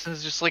forest and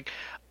is just like,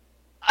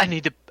 I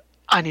need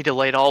to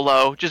lay it all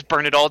low, just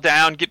burn it all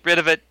down, get rid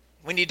of it.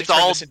 We need to It's turn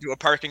all- this into a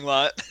parking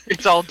lot.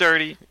 It's all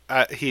dirty.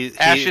 He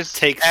Ash is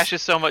takes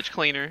so much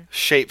cleaner.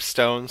 shape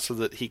stone so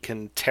that he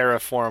can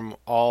terraform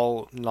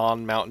all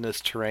non-mountainous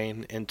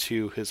terrain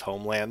into his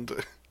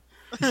homeland.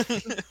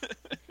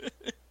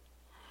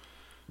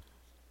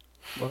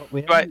 Well,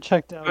 we Do I- haven't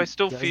checked out I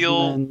still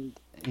feel- Desmond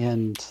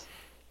and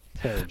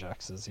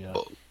Terrajux's yet.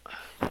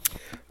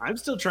 I'm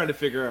still trying to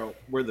figure out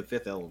where the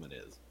fifth element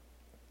is.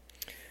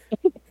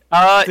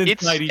 It's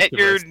It's inside each at of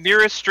your us.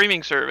 nearest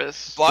streaming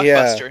service.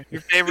 Blockbuster.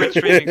 Your favorite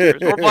streaming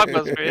service. Or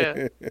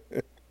Blockbuster,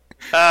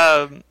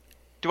 yeah.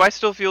 Do I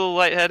still feel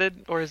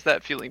lightheaded, or is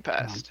that feeling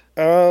past?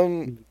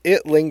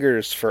 It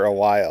lingers for a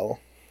while.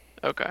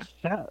 Okay.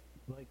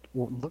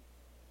 Look in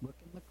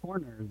the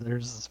corner.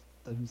 There's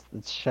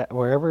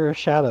wherever a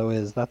shadow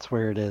is, that's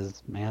where it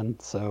is, man.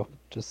 So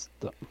just,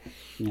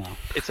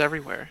 It's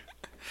everywhere.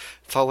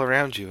 It's all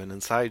around you and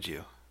inside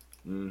you.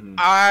 Mm-hmm.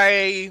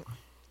 I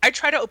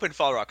try to open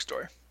Fall Rock's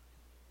door.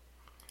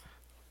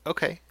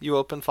 Okay, you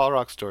open Fall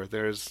Rock's door.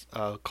 There's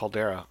a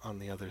caldera on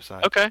the other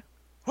side. Okay.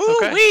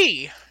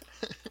 Woo-wee!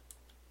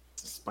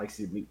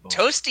 Spicy meatball.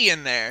 Toasty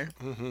in there.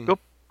 Mm-hmm.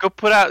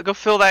 Go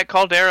fill that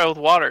caldera with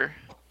water.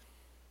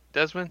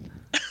 Desmond?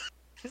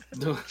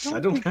 No, I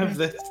don't have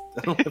that.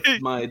 I don't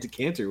have my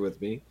decanter with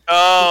me.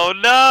 Oh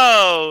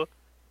no!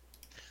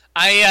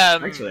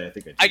 Actually, I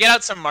think I do. I get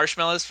out some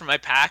marshmallows from my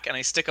pack and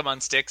I stick them on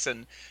sticks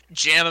and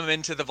jam them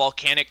into the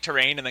volcanic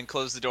terrain and then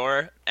close the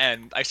door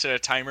and I set a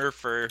timer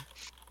for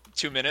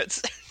 2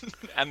 minutes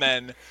and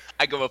then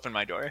I go open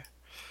my door.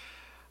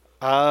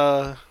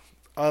 On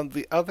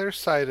the other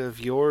side of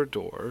your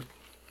door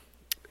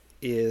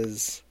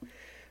is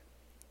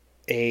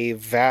a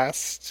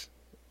vast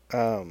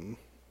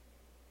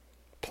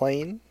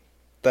plain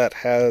that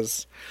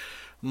has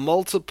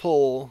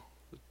multiple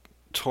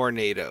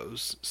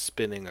tornadoes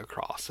spinning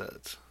across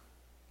it.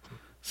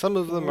 Some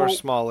of them are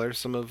smaller,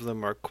 some of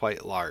them are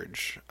quite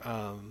large.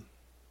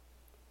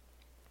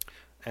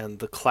 And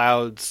the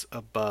clouds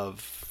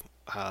above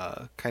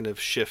kind of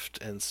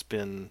shift and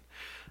spin,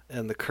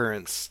 and the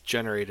currents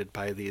generated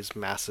by these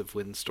massive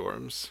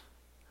windstorms.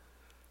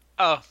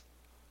 Oh,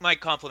 my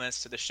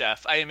compliments to the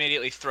chef. I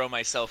immediately throw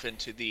myself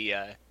into the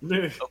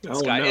open Oh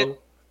sky. no.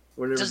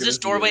 We're never Does gonna this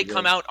see doorway it again.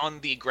 come out on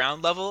the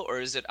ground level or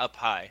is it up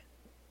high?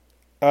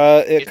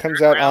 It Is comes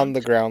there out ground? on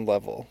the ground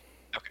level.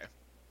 Okay.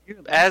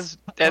 As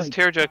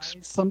Terrajux ties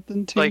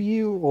something to like-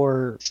 you,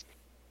 or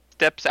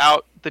steps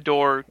out the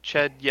door,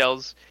 Ched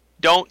yells,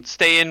 "Don't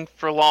stay in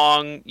for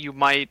long. You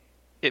might.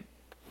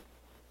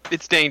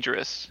 It's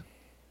dangerous."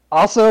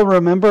 also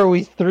remember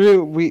we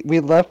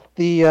left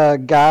the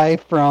guy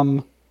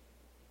from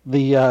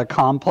the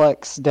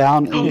complex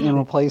down in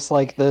a place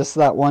like this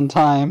that one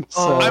time.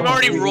 So I'm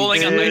already we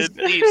rolling up my did.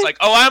 sleeves like,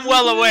 oh, I'm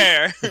well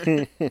aware.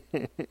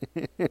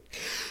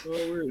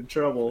 Oh, we're in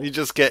trouble. You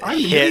just get I'm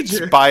hit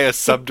major. by a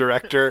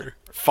subdirector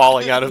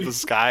falling out of the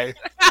sky.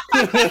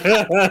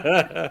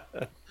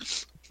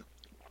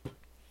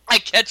 I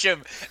catch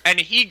him, and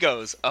he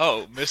goes,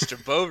 "Oh, Mr.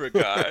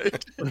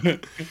 Beauregard."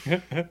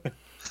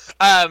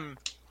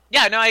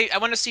 Yeah, no, I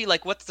want to see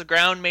like what's the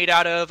ground made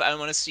out of. I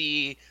want to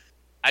see.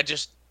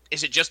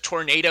 Is it just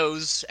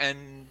tornadoes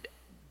and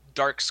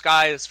dark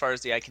sky as far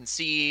as the eye can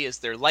see? Is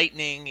there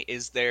lightning?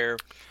 Is there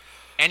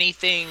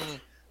anything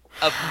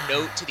of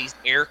note to these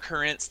air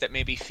currents that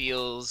maybe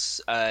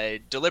feels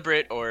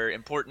deliberate or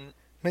important?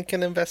 Make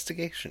an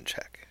investigation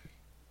check.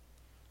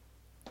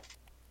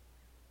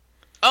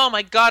 Oh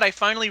my god, I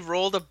finally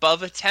rolled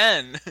above a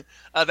 10.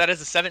 That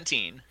is a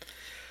 17.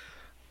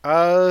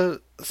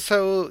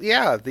 So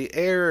yeah, the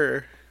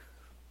air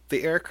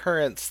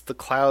currents, the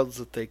clouds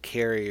that they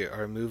carry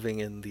are moving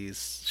in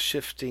these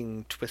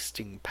shifting,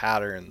 twisting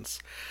patterns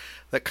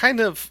that kind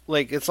of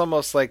like, it's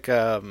almost like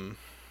a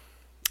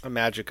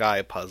magic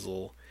eye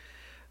puzzle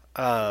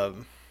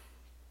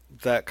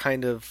that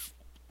kind of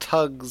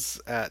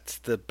tugs at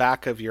the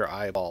back of your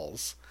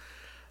eyeballs.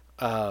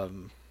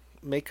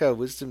 Make a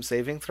wisdom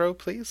saving throw,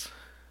 please.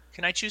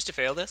 Can I choose to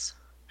fail this?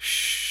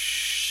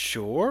 Shh.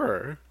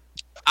 Sure.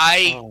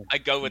 I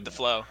go with the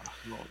flow.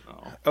 Oh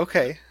no.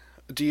 Okay.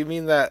 Do you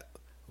mean that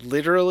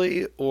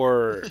literally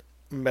or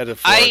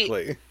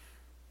metaphorically?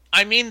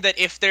 I mean that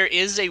if there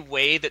is a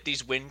way that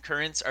these wind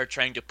currents are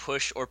trying to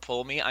push or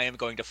pull me, I am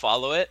going to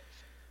follow it.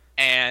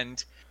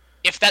 And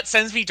if that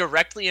sends me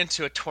directly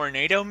into a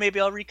tornado, maybe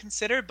I'll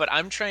reconsider. But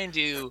I'm trying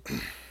to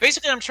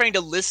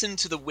listen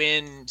to the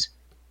wind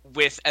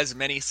with as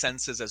many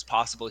senses as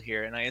possible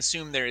here. And I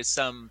assume there is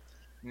some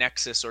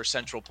nexus or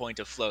central point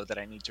of flow that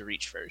I need to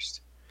reach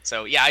first.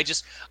 So yeah,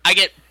 I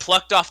get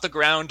plucked off the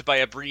ground by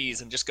a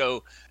breeze and just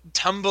go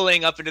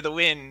tumbling up into the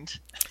wind.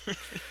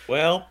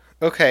 Well,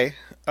 Okay.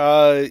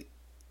 So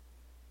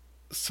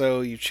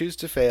you choose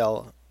to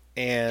fail,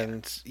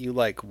 and you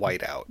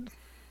white out.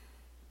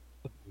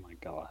 Oh my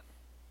god.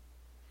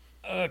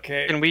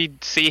 okay. Can we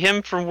see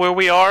him from where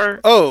we are?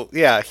 Oh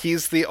yeah,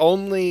 he's the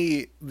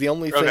only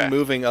thing Okay.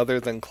 moving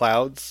other than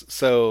clouds.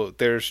 So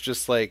there's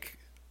just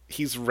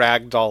he's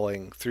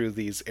ragdolling through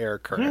these air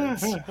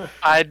currents.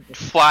 I'd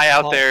fly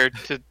out there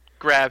to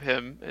grab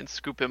him and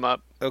scoop him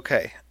up.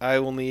 Okay, I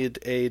will need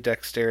a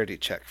dexterity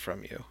check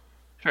from you.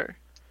 Sure.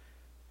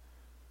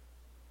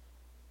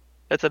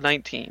 That's a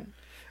 19.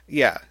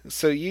 Yeah,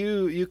 so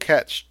you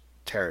catch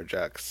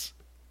Terrajux.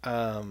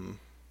 Can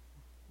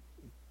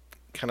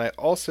I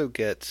also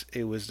get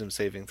a wisdom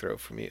saving throw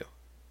from you?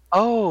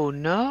 Oh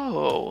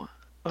no.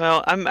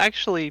 Well, I'm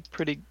actually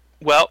pretty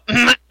well.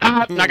 I'm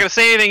not gonna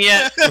say anything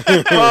yet.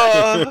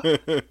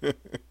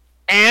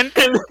 And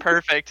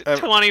perfect.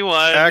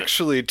 21.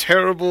 Actually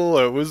terrible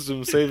at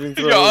wisdom saving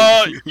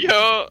throw.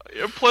 Yeah,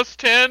 plus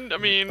 10. I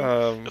mean,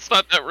 it's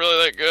not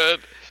really that good.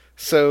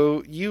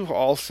 So you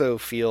also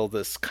feel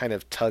this kind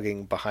of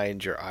tugging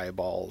behind your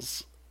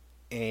eyeballs,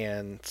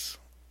 and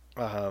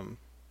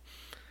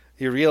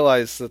you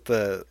realize that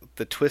the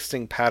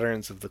twisting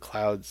patterns of the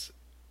clouds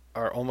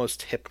are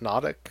almost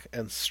hypnotic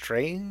and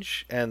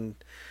strange, and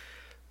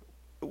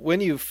when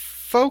you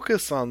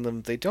focus on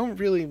them, they don't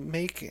really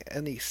make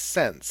any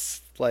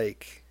sense. You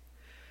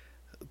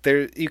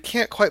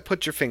can't quite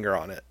put your finger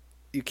on it.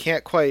 You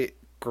can't quite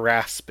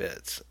grasp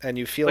it, and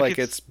you feel like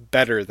it's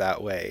better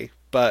that way,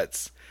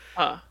 but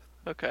Huh.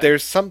 Okay.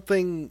 there's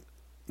something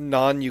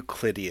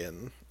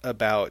non-Euclidean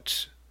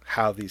about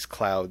how these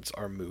clouds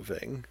are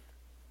moving.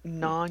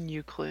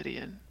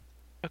 Non-Euclidean.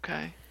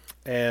 Okay.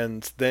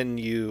 And then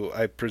you,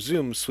 I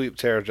presume, sweep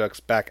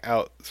Terrajux back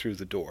out through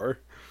the door.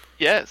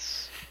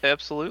 Yes,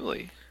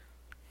 absolutely.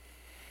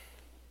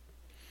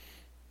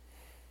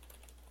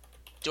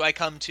 Do I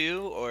come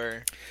too,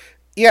 or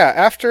Yeah,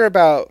 after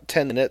about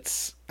 10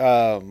 minutes,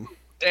 damn?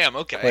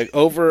 Okay.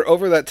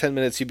 over that 10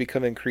 minutes, you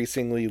become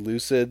increasingly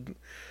lucid.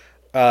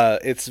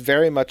 It's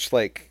very much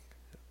like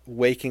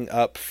waking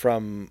up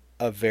from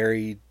a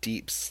very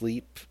deep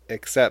sleep,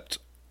 except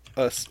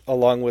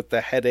along with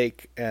the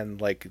headache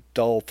and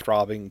dull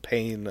throbbing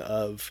pain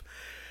of,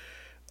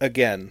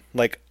 again,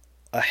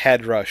 a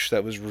head rush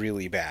that was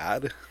really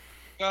bad.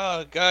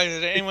 Oh god,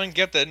 did anyone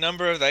get the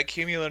number of that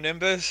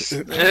cumulonimbus?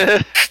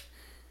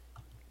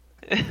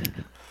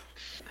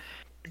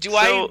 Do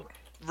I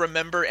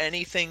remember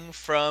anything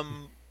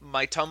from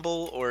my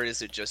tumble, or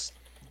is it just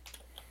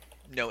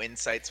no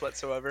insights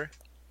whatsoever?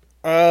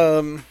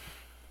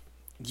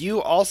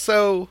 You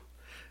also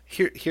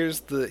here's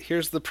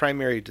the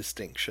primary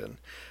distinction.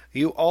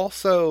 You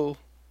also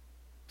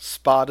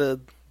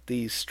spotted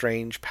these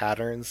strange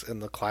patterns in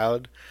the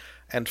cloud,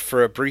 and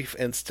for a brief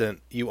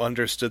instant you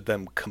understood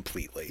them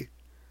completely.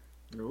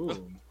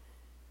 Ooh.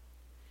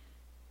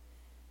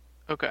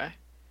 Okay.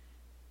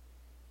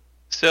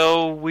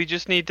 So we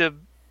just need to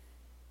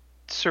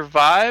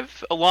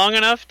survive long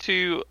enough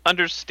to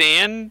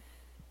understand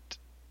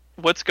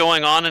what's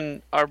going on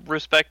in our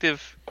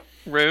respective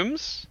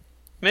rooms,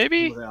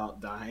 maybe? Without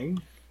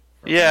dying.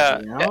 Or Yeah.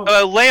 passing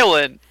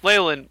out.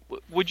 Leyland,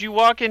 would you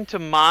walk into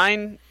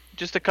mine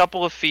just a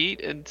couple of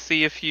feet and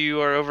see if you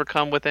are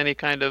overcome with any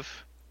kind of...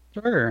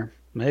 Sure.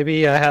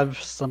 Maybe I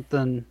have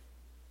something.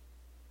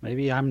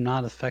 Maybe I'm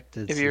not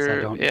affected If since I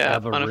you're- don't yeah,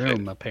 have a unaffected.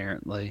 room,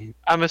 apparently.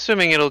 I'm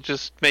assuming it'll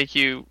just make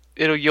you...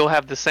 You'll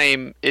have the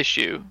same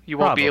issue. You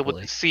won't be able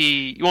Probably. to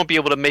see... You won't be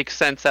able to make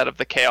sense out of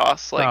the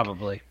chaos like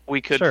Probably.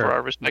 we could Sure. for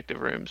our respective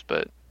rooms,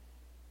 but...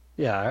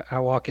 Yeah, I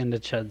walk into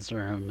Ched's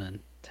room and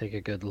take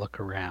a good look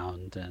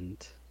around,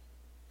 and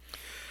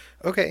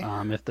Okay.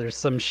 if there's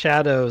some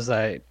shadows,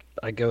 I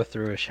go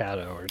through a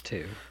shadow or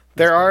two.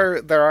 There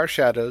are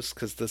shadows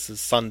because this is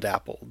sun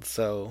dappled,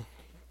 so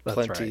That's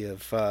plenty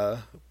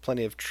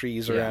right. of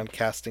trees Yeah. around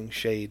casting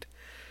shade.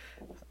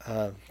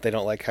 They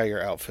don't like how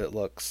your outfit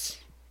looks.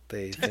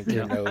 They think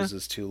your nose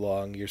is too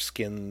long. Your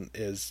skin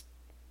is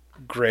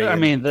gray. I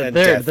mean, and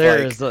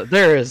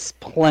there is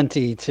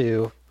plenty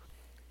to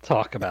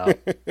talk about,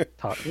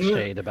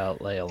 shade about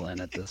Leolin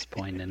at this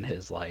point in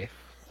his life.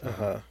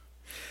 Uh-huh.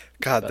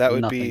 God, But that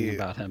would nothing be.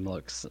 about him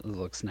looks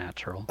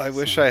natural. I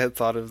wish so. I had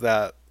thought of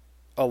that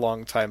a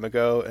long time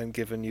ago and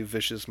given you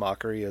vicious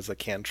mockery as a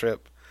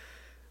cantrip,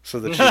 so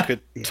that you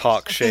could Yes.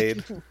 talk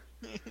shade.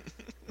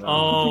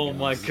 Oh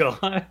my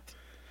god.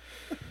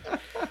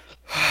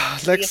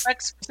 The Next,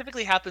 effect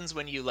specifically happens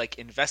when you like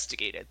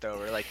investigate it, though,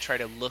 or like try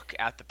to look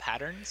at the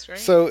patterns, right?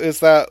 so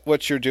is that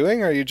what you're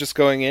doing? Are you just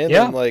going in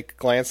Yeah. and like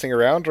glancing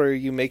around, or are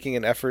you making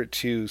an effort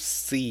to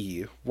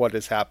see what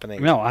is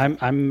happening? No,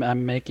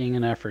 I'm making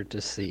an effort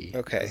to see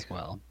Okay. as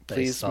well,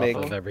 Please based off make-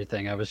 of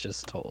everything I was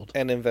just told.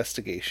 An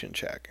investigation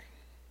check.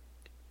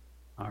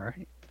 All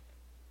right.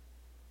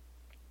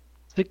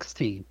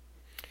 16.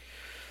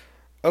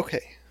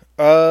 Okay.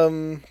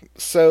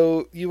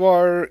 So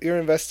you're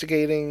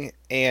investigating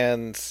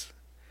and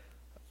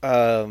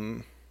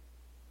kind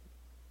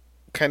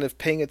of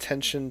paying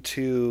attention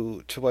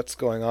to what's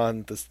going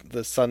on,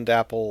 the sun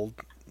dapple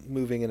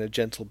moving in a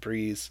gentle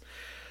breeze.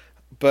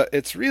 But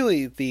it's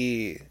really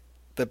the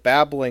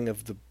babbling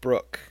of the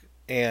brook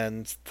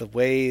and the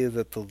way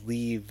that the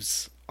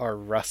leaves are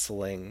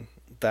rustling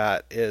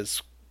that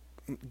is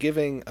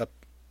giving a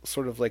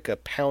sort of like a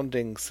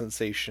pounding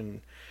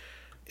sensation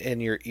in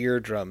your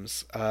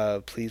eardrums.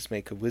 Please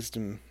make a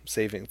wisdom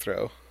saving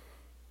throw.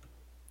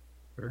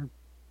 Sure.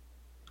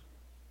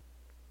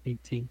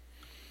 18.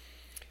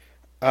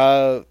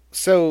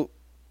 So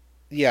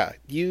yeah,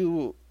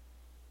 you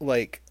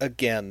like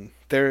again,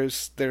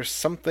 there's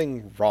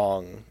something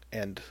wrong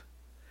and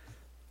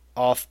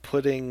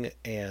off-putting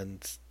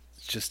and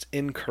just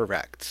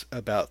incorrect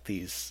about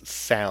these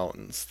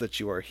sounds that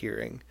you are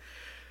hearing.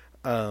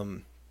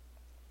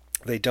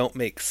 They don't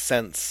make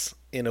sense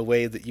in a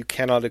way that you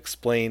cannot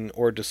explain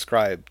or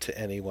describe to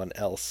anyone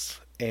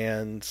else.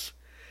 And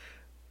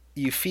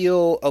you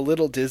feel a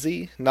little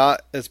dizzy,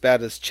 not as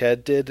bad as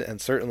Ched did, and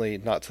certainly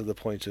not to the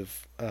point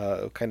of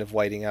kind of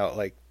whiting out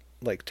like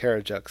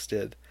Terrajux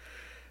did.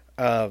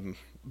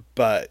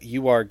 But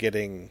you are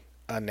getting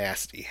a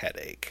nasty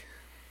headache.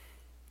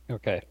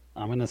 Okay,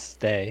 I'm gonna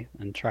stay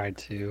and try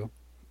to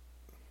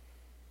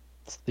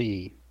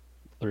see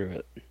through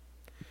it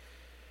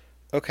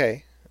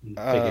Okay, and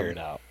figure it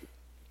out.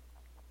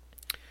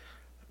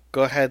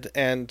 go ahead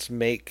and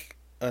make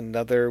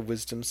another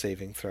wisdom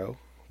saving throw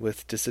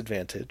with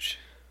disadvantage.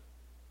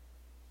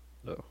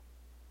 So.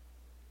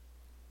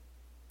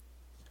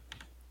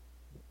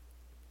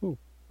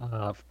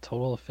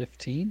 Total of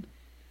 15.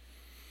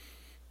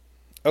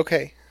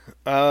 Okay.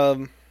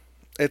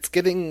 It's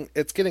getting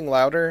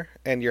louder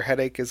and your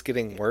headache is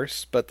getting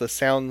worse, but the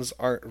sounds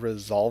aren't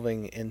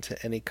resolving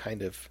into any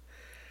kind of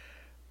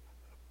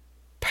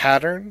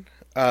pattern.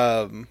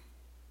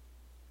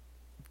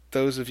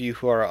 Those of you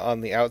who are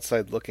on the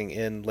outside looking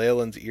in,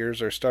 Leyland's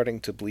ears are starting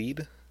to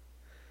bleed,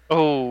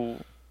 Oh,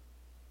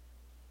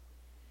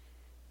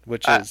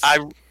 which I, is I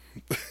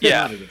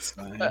yeah. Not a good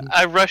sign.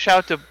 I rush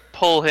out to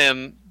pull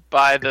him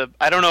by the.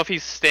 I don't know if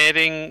he's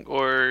standing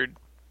or.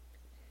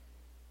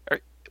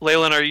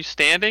 Leyland, are you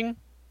standing?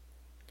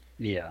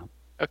 Yeah.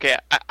 Okay,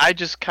 I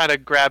just kind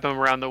of grab him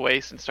around the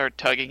waist and start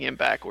tugging him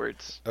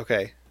backwards.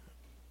 okay.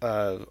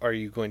 Are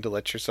you going to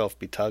let yourself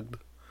be tugged?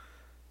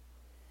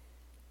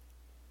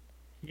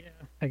 Yeah.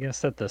 I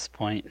guess at this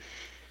point.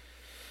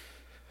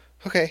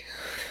 Okay.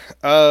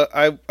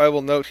 I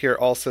will note here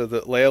also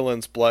that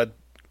Leyland's blood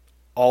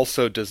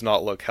also does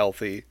not look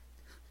healthy.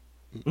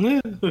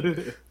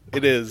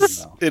 It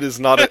is No. it is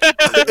not a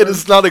it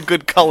is not a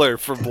good color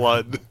for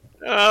blood.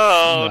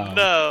 Oh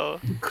no.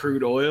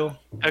 Crude oil.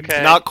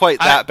 Okay. Not quite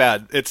that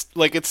bad. It's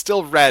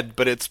still red,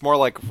 but it's more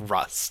like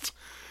rust.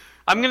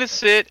 I'm gonna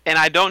sit, and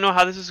I don't know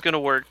how this is gonna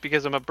work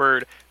because I'm a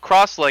bird,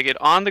 cross-legged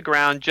on the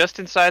ground, just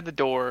inside the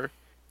door,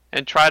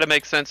 and try to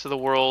make sense of the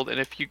world. And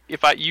if you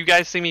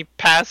guys see me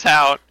pass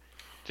out,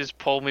 just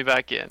pull me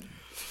back in.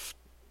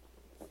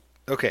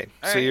 Okay,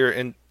 so Alright.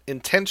 you're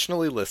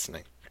intentionally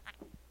listening.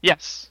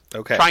 Yes.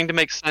 Okay. Trying to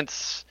make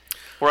sense,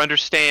 or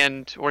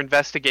understand, or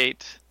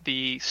investigate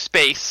the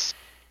space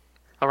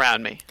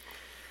around me.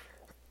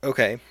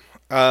 Okay.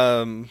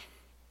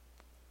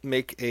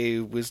 Make a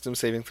wisdom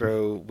saving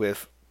throw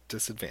with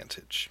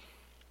disadvantage.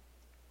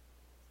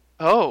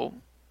 Oh.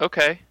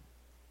 Okay.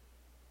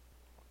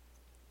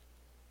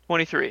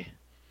 23.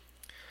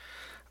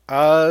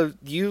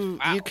 You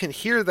Wow. can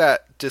hear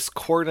that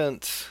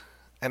discordant,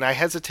 and I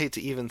hesitate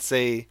to even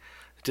say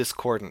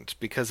discordant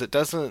because it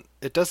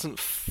doesn't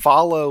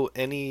follow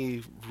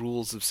any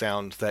rules of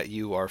sound that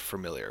you are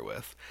familiar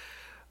with.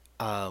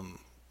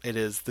 It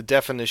is the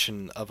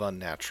definition of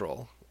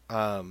unnatural.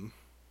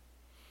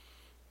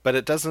 But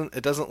it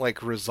doesn't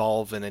like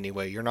resolve in any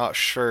way. You're not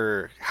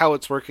sure how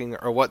it's working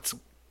or what's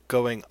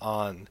going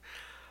on.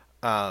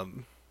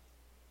 And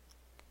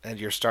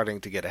you're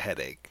starting to get a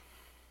headache.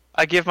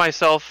 I give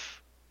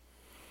myself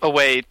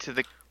away to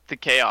the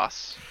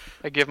chaos.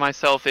 I give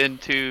myself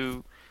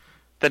into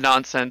the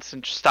nonsense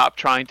and stop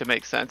trying to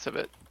make sense of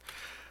it.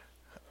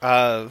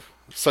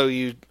 So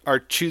you are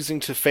choosing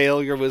to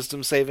fail your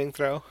wisdom saving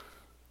throw?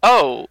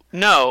 Oh,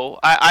 no.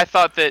 I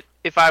thought that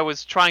if I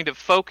was trying to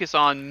focus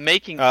on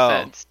making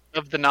sense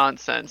of the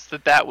nonsense,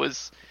 that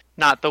was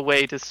not the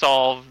way to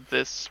solve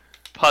this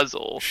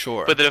puzzle.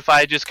 Sure. But that if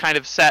I just kind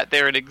of sat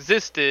there and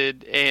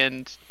existed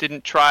and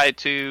didn't try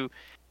to,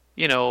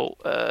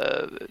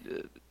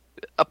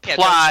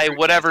 apply scrutinize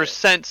whatever it.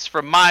 sense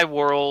from my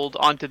world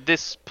onto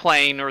this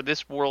plane or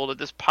this world or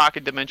this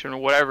pocket dimension or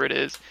whatever it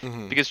is.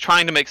 Mhm. Because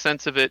trying to make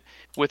sense of it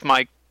with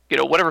my,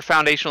 whatever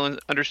foundational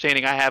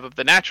understanding I have of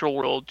the natural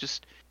world,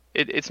 just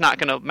it's not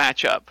going to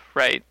match up,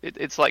 right?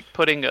 It's like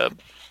putting a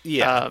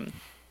Yeah.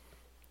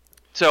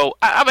 So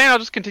I mean, I'll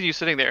just continue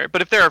sitting there.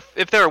 But if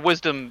there are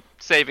wisdom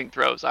saving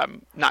throws,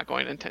 I'm not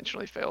going to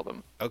intentionally fail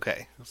them.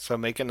 Okay. So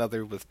make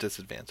another with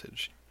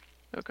disadvantage.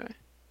 Okay.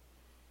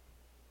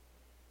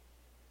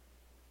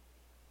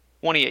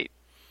 28.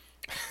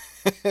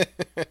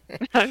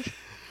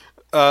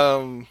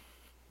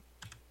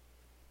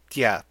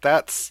 Yeah,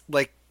 that's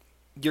like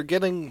you're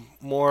getting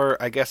more,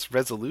 I guess,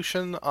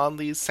 resolution on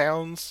these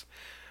sounds,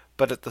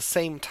 but at the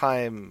same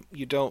time,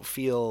 you don't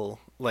feel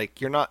like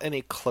you're not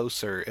any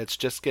closer. It's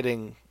just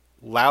getting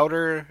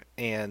louder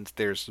and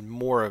there's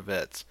more of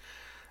it.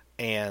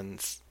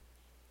 And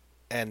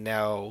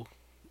now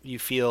you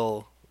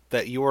feel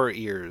that your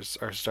ears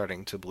are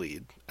starting to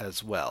bleed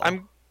as well.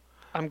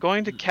 I'm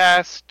going to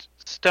cast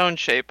stone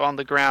shape on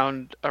the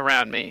ground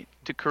around me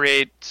to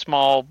create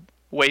small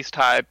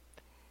waist-high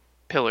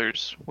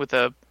pillars with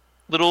a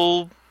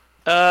little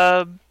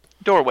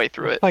doorway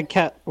through it.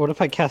 What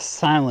if I cast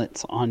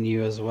silence on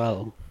you as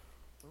well?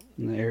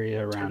 In the area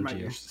Turn around my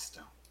you. ears to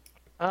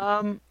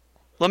stone.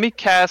 Let me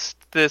cast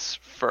this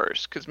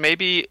first, because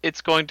maybe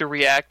it's going to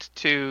react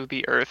to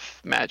the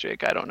earth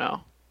magic. I don't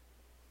know.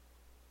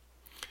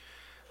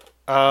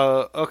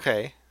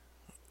 Okay.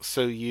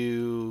 So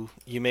you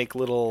make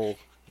little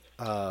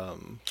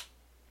they're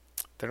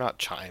not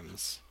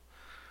chimes.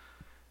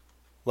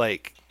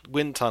 Like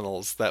wind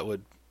tunnels that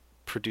would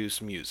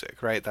produce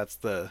music, right? That's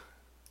the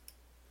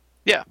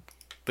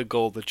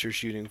goal that you're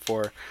shooting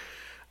for.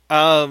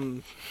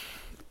 God,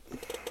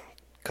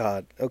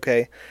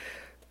 okay.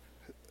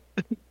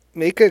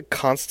 Make a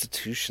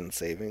constitution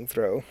saving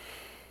throw.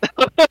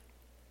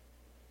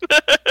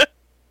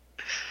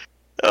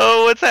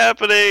 Oh, what's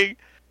happening?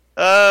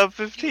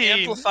 15. He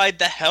amplified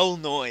the hell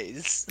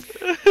noise.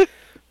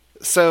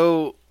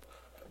 So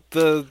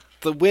the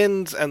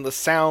winds and the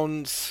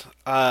sounds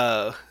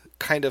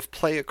kind of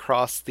play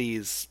across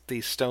these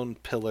stone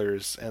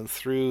pillars and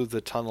through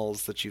the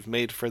tunnels that you've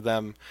made for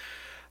them.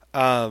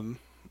 And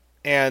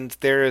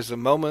there is a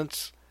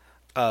moment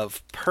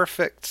of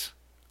perfect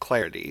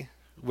clarity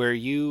where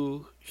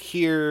you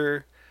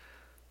hear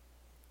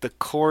the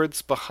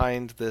chords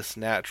behind this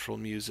natural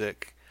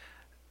music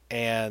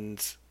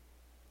and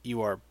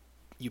you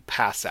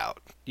pass out.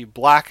 You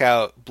black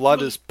out.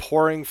 Blood is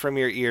pouring from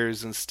your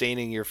ears and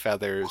staining your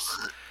feathers.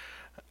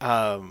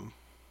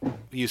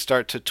 You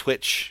start to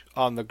twitch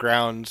on the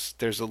ground.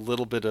 There's a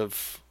little bit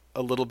of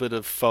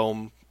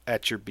foam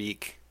at your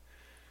beak.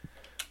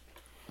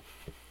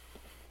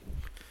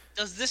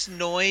 Does this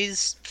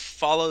noise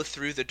follow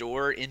through the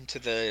door into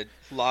the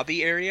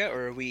lobby area,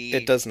 or are we?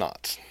 It does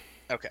not.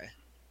 Okay.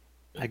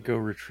 I go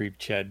retrieve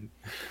Ched.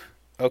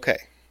 Okay.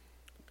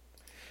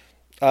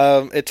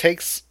 It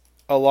takes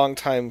a long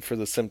time for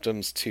the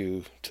symptoms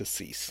to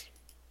cease.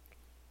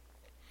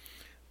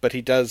 But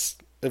he does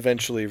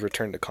eventually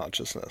return to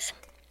consciousness.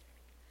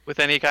 With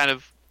any kind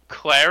of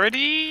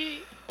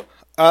clarity?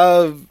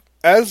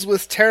 As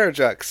with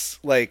Terrajux,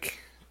 like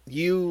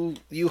you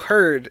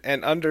heard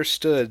and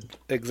understood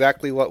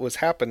exactly what was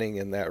happening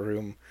in that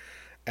room,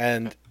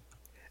 and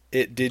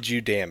it did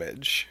you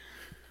damage.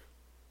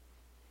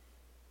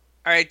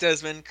 All right,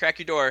 Desmond, crack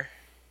your door.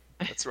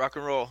 Let's rock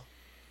and roll.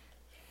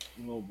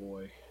 Oh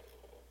boy.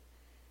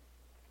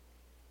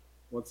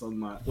 What's on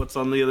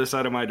the other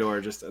side of my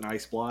door? Just an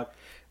ice block?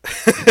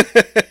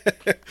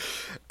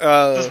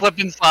 Slip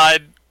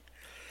inside.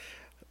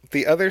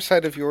 The other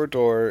side of your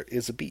door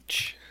is a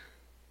beach.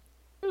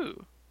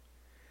 Ooh.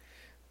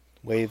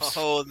 Waves.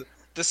 Oh,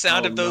 the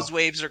sound Oh, of those no.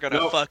 waves are gonna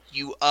Nope. fuck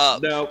you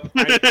up. Nope.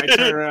 I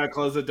turn around,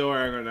 close the door.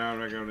 I go, no, I'm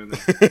not going in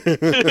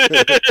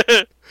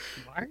there.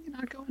 Why are you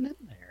not going in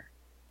there?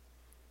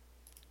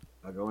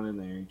 I'm going in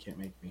there. You can't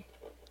make me.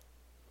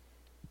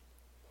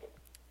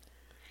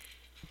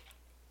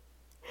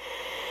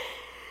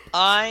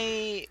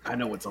 I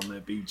know what's on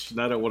that beach, and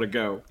I don't want to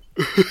go.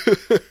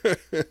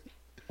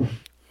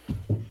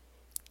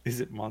 Is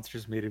it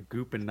monsters made of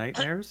goop and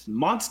nightmares?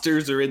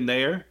 Monsters are in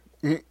there.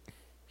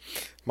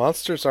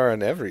 Monsters are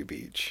on every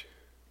beach.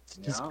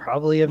 It's Yeah.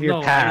 probably of your No,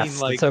 I mean,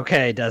 past. like, it's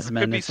okay, could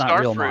Desmond. be It's not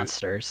real starfruit.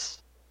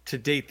 monsters. To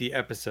date the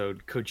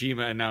episode,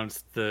 Kojima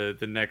announced the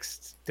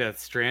next Death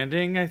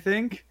Stranding, I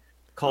think,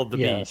 called The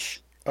Yes.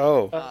 Beach.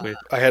 Oh, With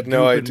I had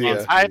no goop and idea.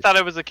 monsters. I thought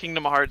it was a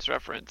Kingdom Hearts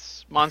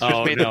reference. Monsters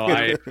Oh made no, of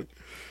I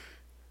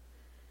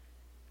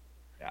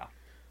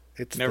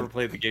It's never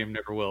played the game,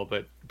 never will.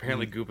 But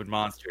apparently, Mm. goop and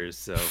monsters.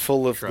 So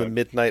full of the shrug.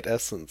 midnight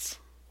essence.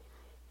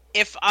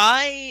 if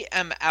I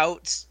am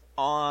out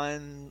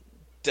on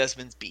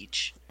Desmond's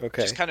beach,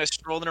 Okay. just kind of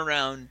strolling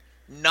around,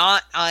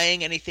 not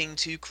eyeing anything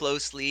too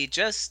closely,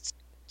 just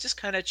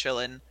kind of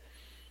chilling.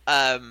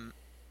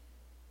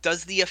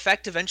 Does the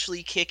effect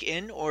eventually kick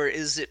in, or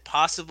is it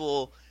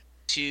possible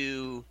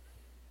to,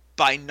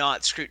 by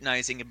not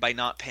scrutinizing and by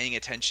not paying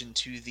attention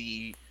to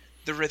the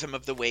the rhythm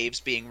of the waves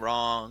being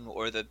wrong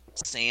or the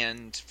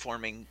sand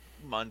forming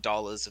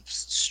mandalas of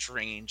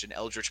strange and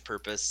eldritch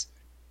purpose.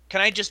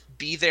 Can I just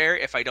be there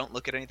if I don't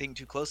look at anything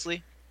too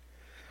closely?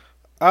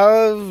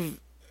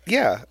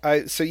 Yeah.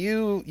 So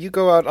you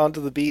go out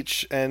onto the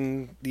beach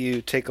and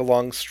you take a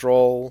long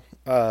stroll.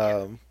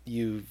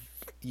 You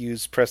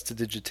use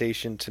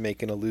prestidigitation to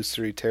make an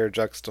illusory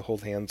Terrajux to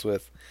hold hands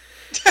with.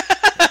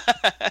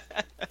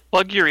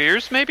 Plug your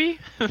ears, maybe?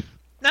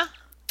 No.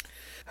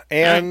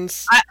 And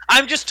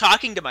I'm just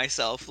talking to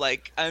myself.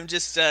 Like, I'm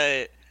just,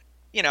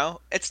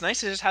 it's nice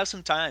to just have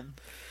some time.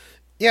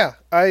 yeah,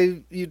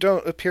 you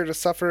don't appear to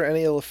suffer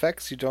any ill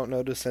effects. You don't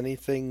notice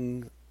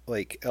anything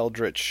like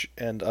eldritch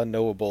and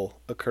unknowable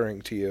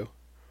occurring to you.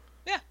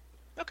 Yeah,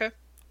 okay.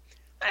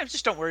 I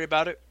just don't worry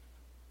about it.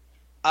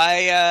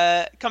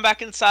 I come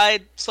back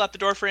inside, slap the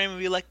door frame, and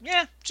be like,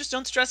 yeah, just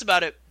don't stress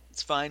about it.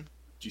 It's fine.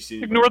 Did you see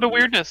anybody Ignore on the beach?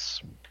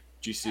 weirdness.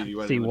 Did you see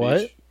anybody See on the what?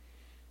 beach?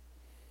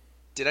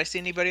 Did I see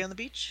anybody on the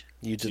beach?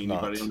 You See did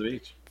not. anybody on the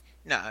beach?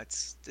 No,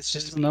 it's just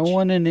There's a beach. no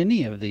one in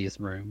any of these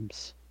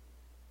rooms.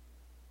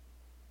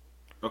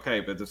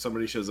 Okay, but if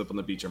somebody shows up on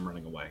the beach, I'm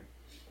running away.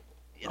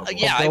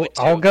 Yeah, I would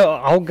too.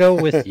 I'll go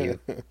with you.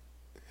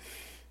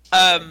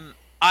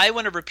 I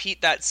want to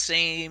repeat that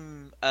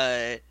same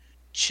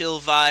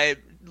chill vibe,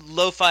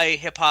 lo-fi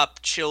hip-hop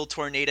chill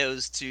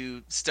tornadoes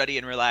to study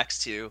and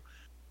relax to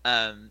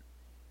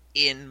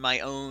in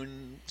my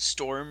own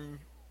storm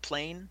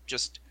plane.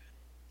 Just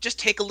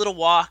take a little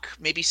walk,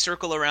 maybe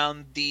circle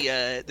around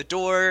the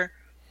door.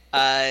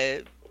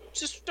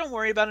 Just don't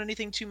worry about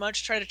anything too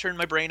much. Try to turn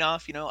my brain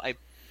off. I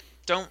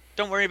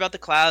don't worry about the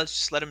clouds.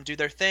 Just let them do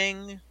their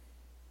thing,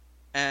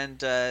 and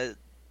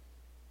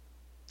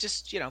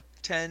just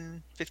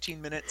 10,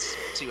 15 minutes.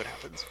 See what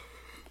happens.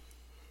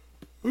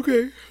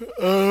 Okay.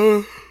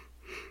 Is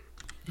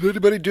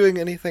anybody doing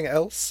anything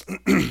else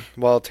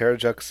while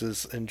Terrajux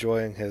is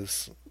enjoying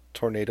his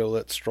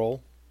tornado-lit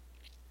stroll?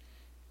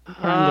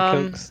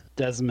 Trying to coax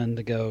Desmond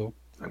to go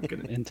I'm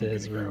gonna into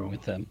his I'm gonna room go.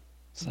 with him.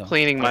 So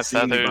Cleaning If I my see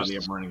anybody,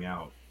 feathers. I'm running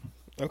out.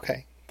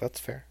 Okay, that's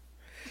fair.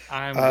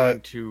 I'm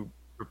going to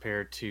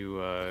prepare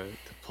to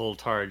pull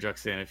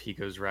Terrajux in if he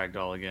goes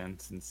ragdoll again,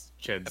 since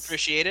Ched's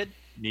Appreciated.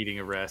 needing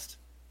a rest.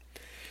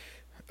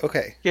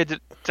 Okay. Yeah,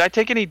 did I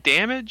take any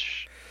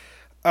damage?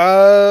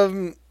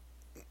 Not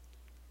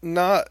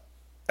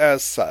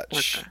as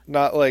such. Okay.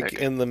 Not like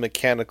Okay. in the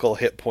mechanical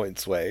hit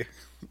points way.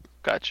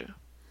 Gotcha.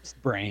 his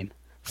brain.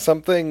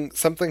 Something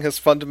has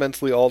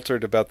fundamentally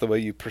altered about the way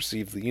you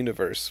perceive the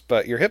universe,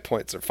 but your hit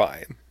points are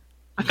fine.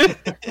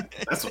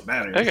 That's what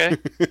matters. Okay.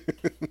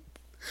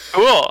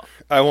 Cool.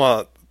 I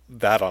want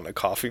that on a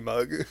coffee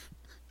mug.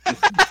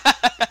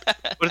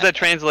 What does that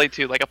translate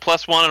to? Like a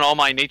 +1 on all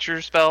my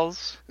nature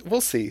spells? We'll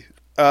see.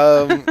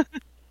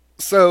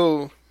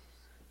 So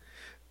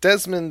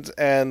Desmond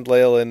and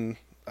Leyland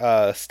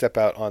step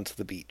out onto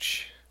the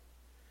beach.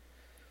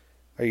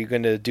 Are you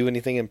going to do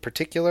anything in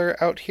particular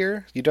out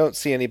here? You don't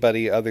see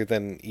anybody other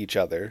than each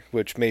other,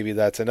 which maybe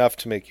that's enough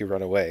to make you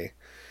run away.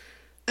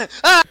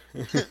 Oh,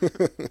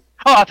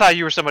 I thought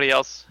you were somebody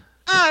else.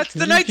 It's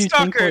the Who Night did you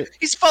think Stalker. was-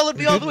 He's followed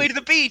me all the way to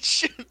the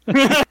beach.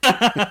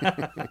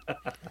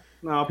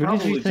 No, I'll Who did you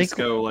probably just think-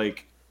 go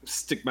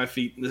stick my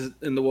feet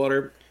in the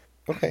water.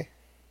 Okay.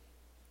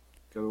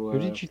 Go. Who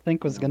did you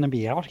think was going to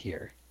be out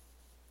here?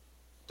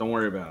 Don't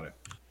worry about it.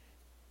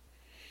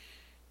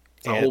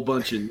 It's a And- whole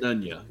bunch of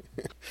Nunya.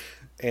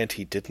 And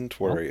he didn't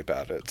worry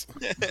about it.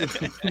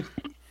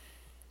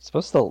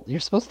 You're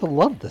supposed to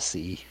love the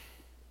sea.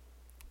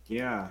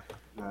 Yeah,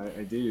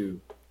 I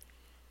do.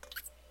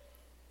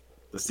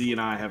 The sea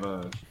and I have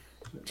a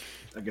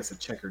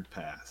checkered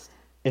past.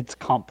 It's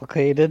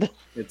complicated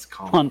It's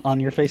common.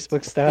 on your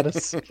Facebook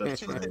status.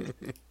 That's right.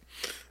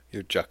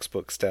 Your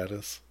Juxbook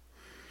status.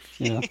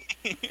 Yeah.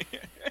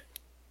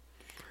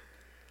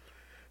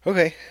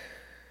 Okay.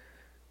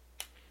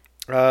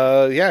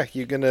 Yeah,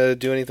 you gonna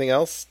do anything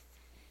else?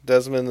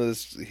 Desmond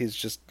he's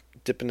just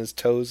dipping his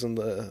toes in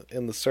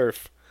the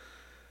surf.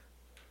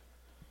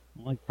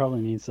 Well, he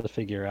probably needs to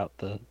figure out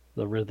the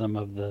rhythm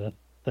of the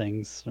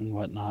things and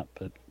whatnot,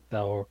 but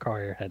that will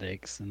require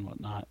headaches and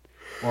whatnot.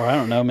 Or I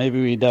don't know,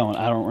 maybe we don't.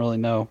 I don't really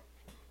know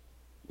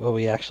what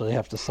we actually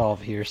have to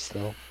solve here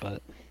still,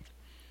 but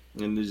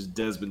And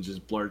Desmond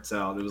just blurts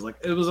out, it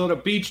was on a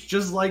beach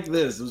just like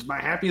this. It was my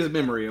happiest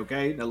memory,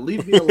 okay? Now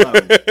leave me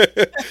alone.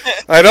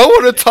 I don't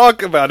want to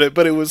talk about it,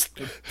 but it was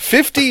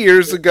 50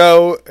 years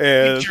ago, You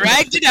and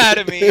dragged it out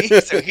of me,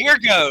 so here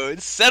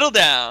goes. Settle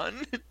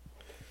down.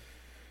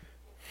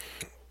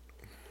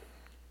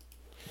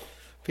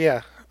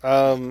 yeah.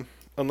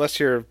 Unless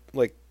you're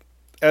like,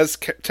 as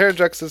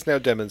Terrajux has now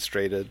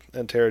demonstrated,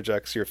 and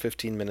Terrajux, your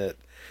 15-minute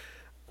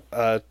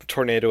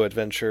tornado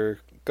adventure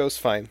goes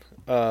fine.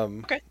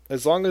 Okay.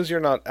 As long as you're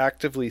not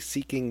actively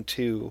seeking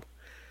to,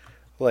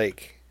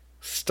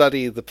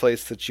 study the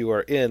place that you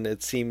are in,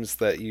 it seems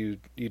that you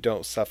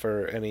don't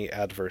suffer any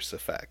adverse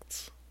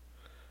effects.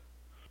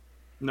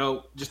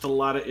 No, just a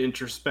lot of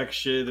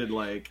introspection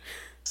and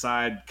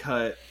side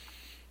cut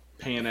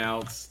pan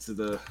outs to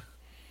the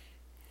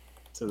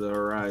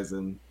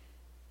horizon.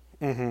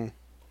 Mm-hmm.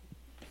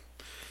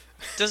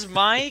 Does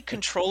my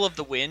control of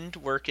the wind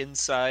work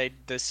inside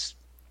this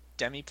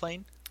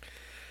demiplane?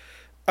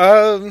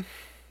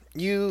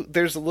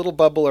 There's a little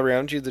bubble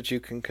around you that you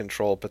can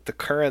control, but the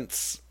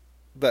currents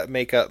that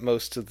make up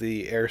most of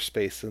the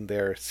airspace in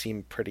there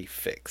seem pretty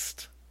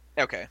fixed.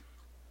 Okay.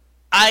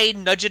 I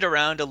nudge it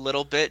around a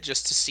little bit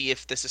just to see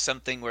if this is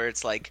something where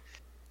it's like,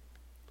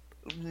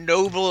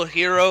 noble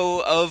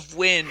hero of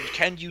wind,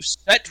 can you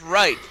set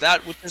right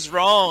that which is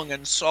wrong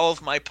and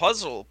solve my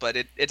puzzle? But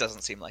it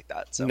doesn't seem like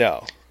that. So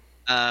No.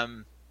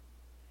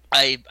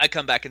 I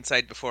come back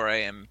inside before I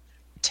am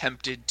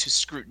tempted to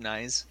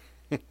scrutinize.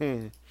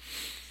 A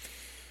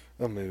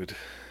mood.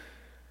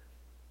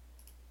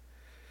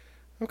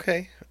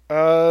 Okay.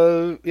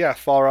 Yeah,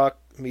 Fall Rock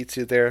meets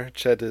you there.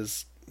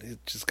 He's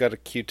just got a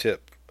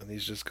Q-tip and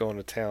he's just going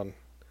to town.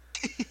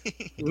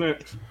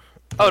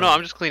 Oh no,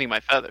 I'm just cleaning my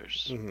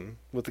feathers. Mm-hmm.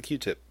 With the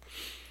Q-tip.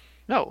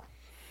 No.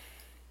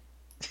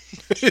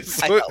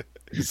 he's, I so, help.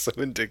 he's so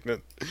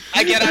indignant.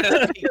 I get out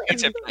of the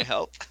Q-tip and I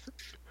help.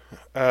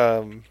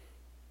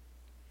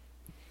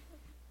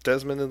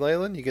 Desmond and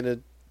Leyland, you gonna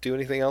do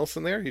anything else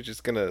in there? You're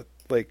just gonna,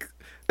 like...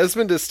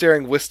 Desmond is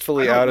staring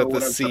wistfully I out don't at know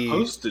the what sea.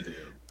 I'm supposed to do.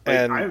 Like,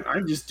 and-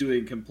 I'm just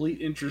doing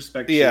complete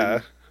introspection.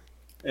 Yeah.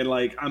 And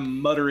like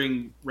I'm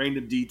muttering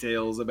random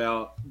details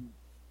about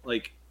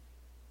like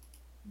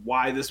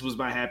why this was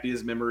my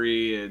happiest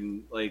memory,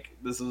 and like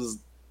this is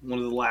one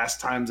of the last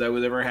times I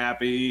was ever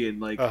happy,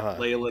 and like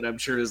Leyland, I'm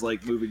sure, is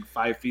like moving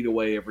 5 feet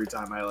away every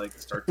time I like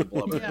start to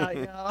blubber.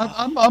 Yeah.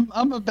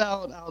 I'm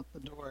about out the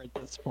door at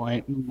this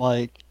point.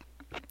 Like,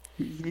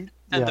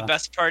 And the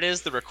best part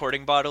is the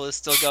recording bottle is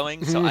still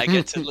going, so I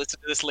get to listen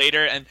to this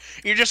later. And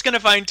you're just gonna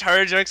find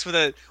Tarjux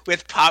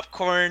with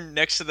popcorn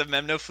next to the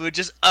Memno food,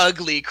 just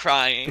ugly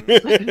crying.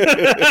 That's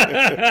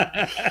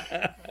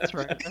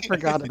right. I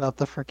forgot about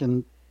the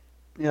freaking.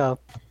 Yeah.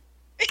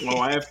 Oh,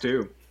 I have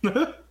too.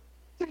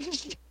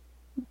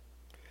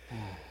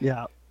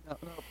 Yeah. No,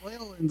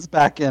 Leyland's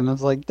back in. I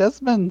was like,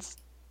 Desmond's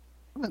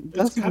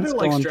It's kind of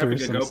like going strapping a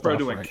through some GoPro stuff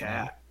to a right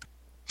cat.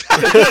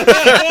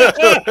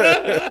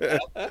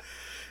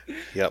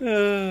 Yep.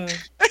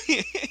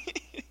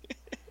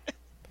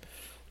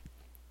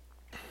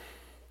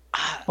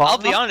 I'll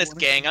be honest,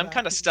 gang, I'm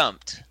kind of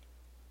stumped.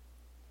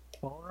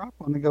 Fall Rock,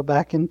 want to go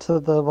back into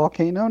the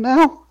volcano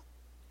now?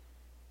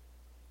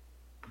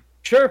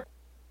 Sure.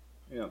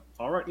 Yeah,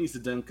 Alright needs to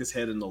dunk his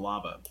head in the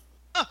lava.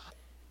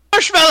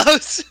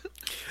 Marshmallows!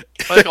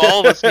 I think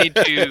all of us need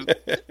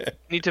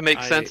to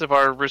make sense of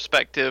our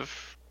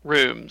respective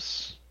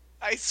rooms.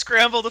 I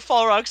scramble to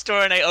Fall Rock's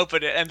door and I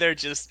open it, and they're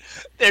just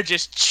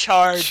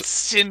charred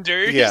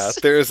cinders. Yeah,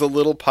 there is a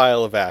little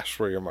pile of ash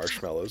where your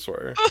marshmallows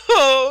were.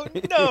 Oh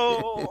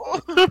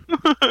no!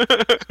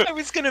 I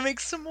was gonna make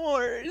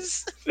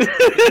s'mores.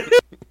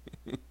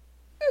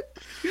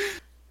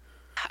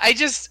 I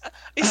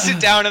sit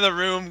down in the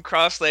room,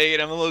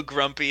 cross-legged. I'm a little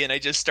grumpy, and I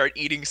just start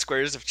eating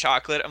squares of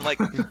chocolate. I'm like,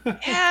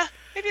 yeah,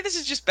 maybe this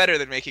is just better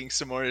than making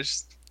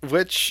s'mores.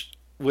 Which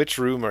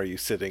room are you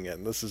sitting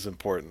in? This is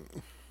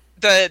important.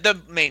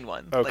 The main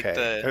one. Okay.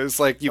 Like it was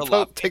like you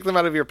take them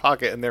out of your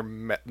pocket and they're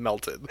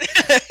melted.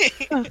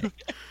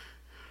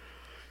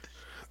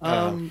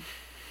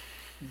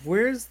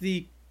 Where's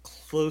the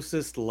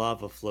closest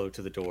lava flow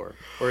to the door,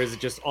 or is it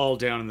just all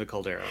down in the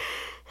caldera?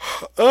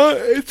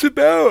 It's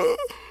about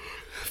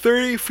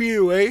 30 feet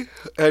away.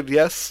 And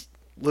yes,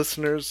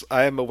 listeners,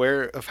 I am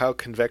aware of how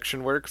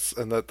convection works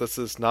and that this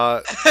is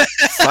not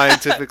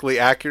scientifically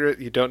accurate.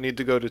 You don't need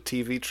to go to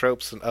TV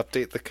tropes and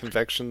update the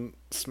convection,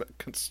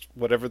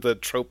 whatever the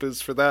trope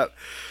is for that.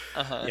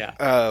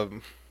 Yeah.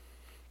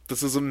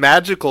 This is a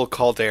magical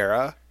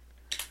caldera.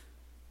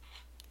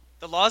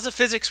 The laws of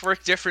physics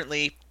work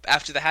differently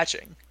after the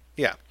hatching.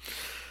 Yeah.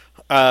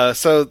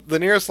 So the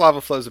nearest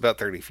lava flow is about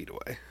 30 feet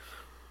away.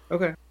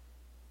 Okay.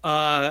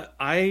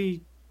 I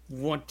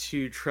want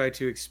to try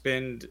to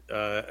expend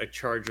a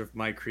charge of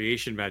my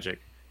creation magic,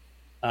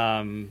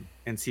 and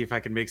see if I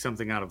can make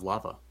something out of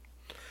lava.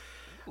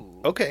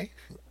 Ooh. Okay.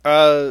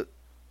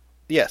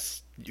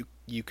 Yes,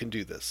 you can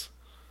do this.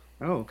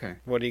 Oh, okay.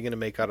 What are you going to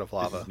make out of This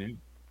lava? is new.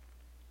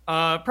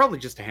 Probably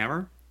just a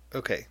hammer.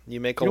 Okay, you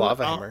make a You know what,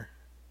 lava hammer.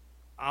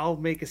 I'll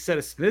make a set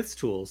of smith's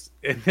tools,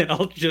 and then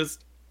I'll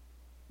just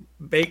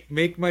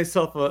make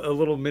myself a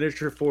little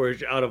miniature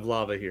forge out of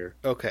lava here.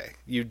 Okay,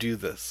 you do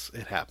this.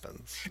 It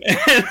happens.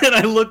 And then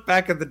I look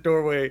back at the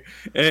doorway,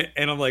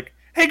 and I'm like,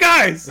 "Hey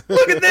guys,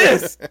 look at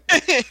this!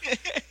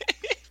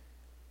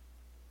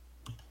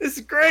 This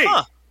is great!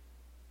 Huh.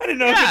 I didn't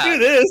know I could do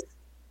this.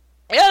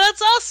 Yeah,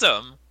 that's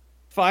awesome.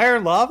 Fire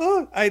and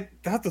lava? I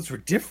thought those were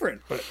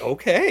different, but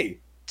okay.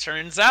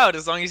 Turns out,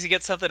 as long as you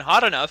get something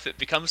hot enough, it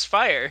becomes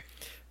fire.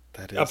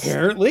 That is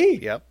Apparently.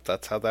 Yep,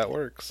 that's how that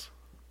works.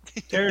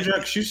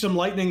 Terrajux, shoot some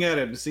lightning at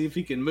him and see if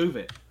he can move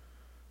it.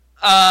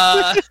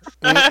 Not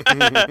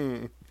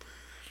the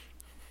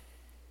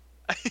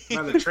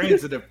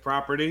transitive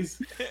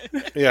properties.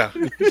 Yeah.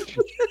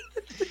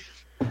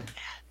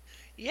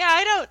 Yeah,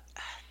 I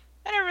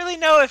don't really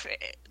know if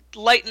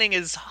lightning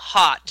is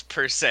hot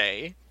per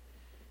se.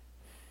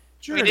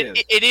 Sure, I mean,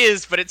 it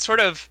is, but it's sort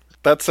of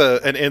That's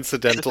an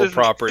incidental This is-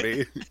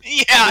 property.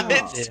 yeah, Oh.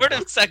 it's sort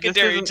of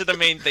secondary isn't- to the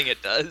main thing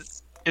it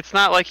does. It's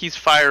not like he's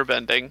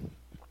firebending.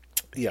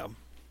 Yeah.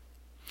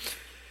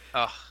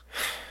 Oh,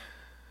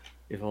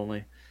 If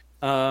only.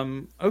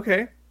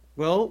 Okay.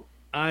 Well,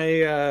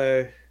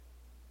 I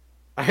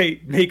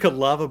make a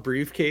lava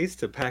briefcase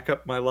to pack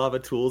up my lava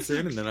tools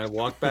in, and then I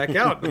walk back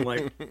out. And I'm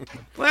like,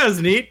 well, that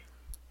was neat.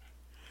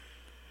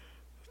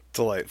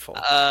 Delightful.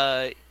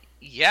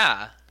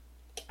 yeah.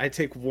 I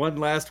take one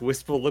last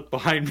wistful look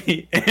behind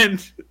me,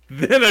 and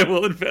then I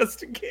will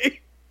investigate.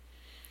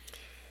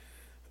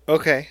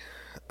 Okay.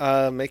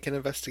 Make an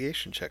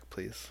investigation check,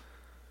 please.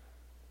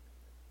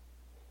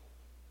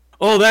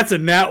 Oh, that's a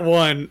nat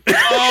 1.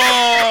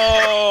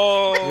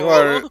 Oh, You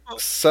are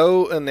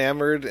so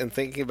enamored in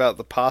thinking about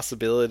the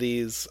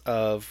possibilities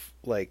of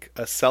like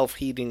a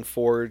self-heating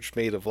forge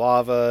made of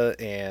lava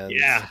and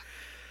Yeah.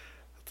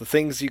 the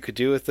things you could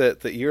do with it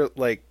that you're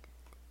like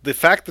the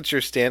fact that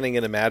you're standing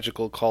in a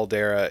magical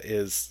caldera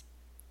is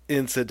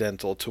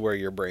incidental to where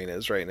your brain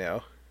is right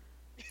now.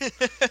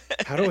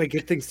 How do I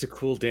get things to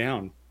cool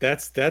down?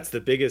 That's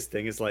the biggest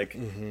thing. Is like,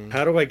 Mhm.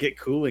 how do I get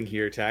cooling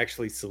here to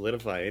actually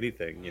solidify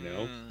anything? You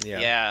know. Yeah.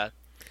 Yeah.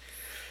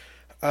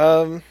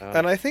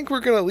 And I think we're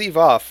gonna leave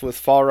off with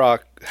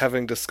Falrock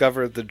having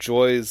discovered the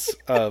joys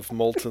of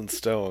molten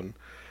stone.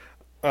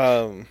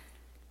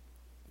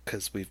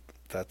 Because we've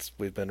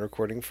been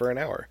recording for an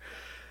hour.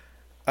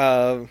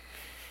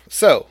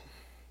 So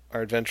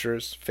our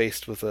adventurers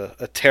faced with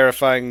a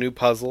terrifying new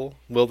puzzle.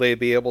 Will they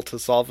be able to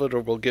solve it, or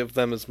will give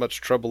them as much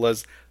trouble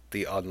as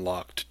the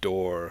unlocked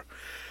door?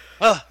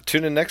 Oh,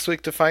 Tune in next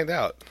week to find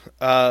out.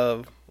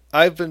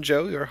 I've been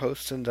Joe, your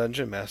host and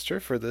dungeon master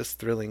for this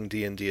thrilling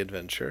D&D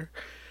adventure.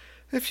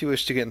 If you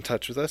wish to get in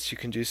touch with us, you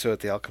can do so at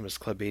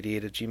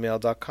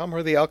thealchemistclub88@gmail.com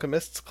or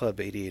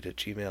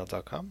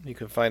thealchemistsclub88@gmail.com. You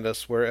can find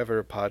us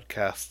wherever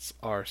podcasts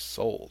are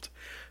sold.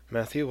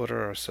 Matthew, what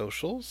are our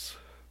socials?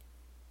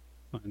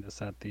 Find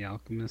us at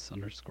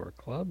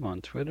 @thealchemist_club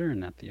on Twitter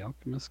and at The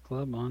Alchemist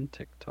Club on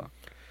TikTok.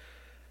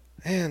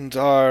 And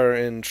our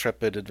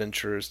intrepid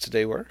adventurers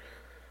today were...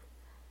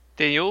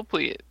 Daniel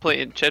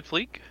playing Chet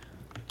Fleek.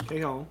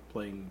 Hey, all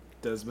playing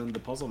Desmond the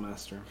Puzzle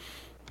Master.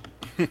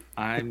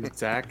 I'm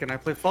Zach, and I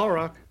play Fall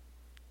Rock.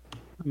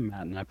 I'm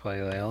Matt and I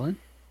play Leyland.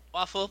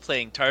 Waffle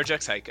playing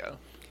Tarjak Psycho.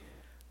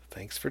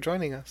 Thanks for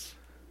joining us.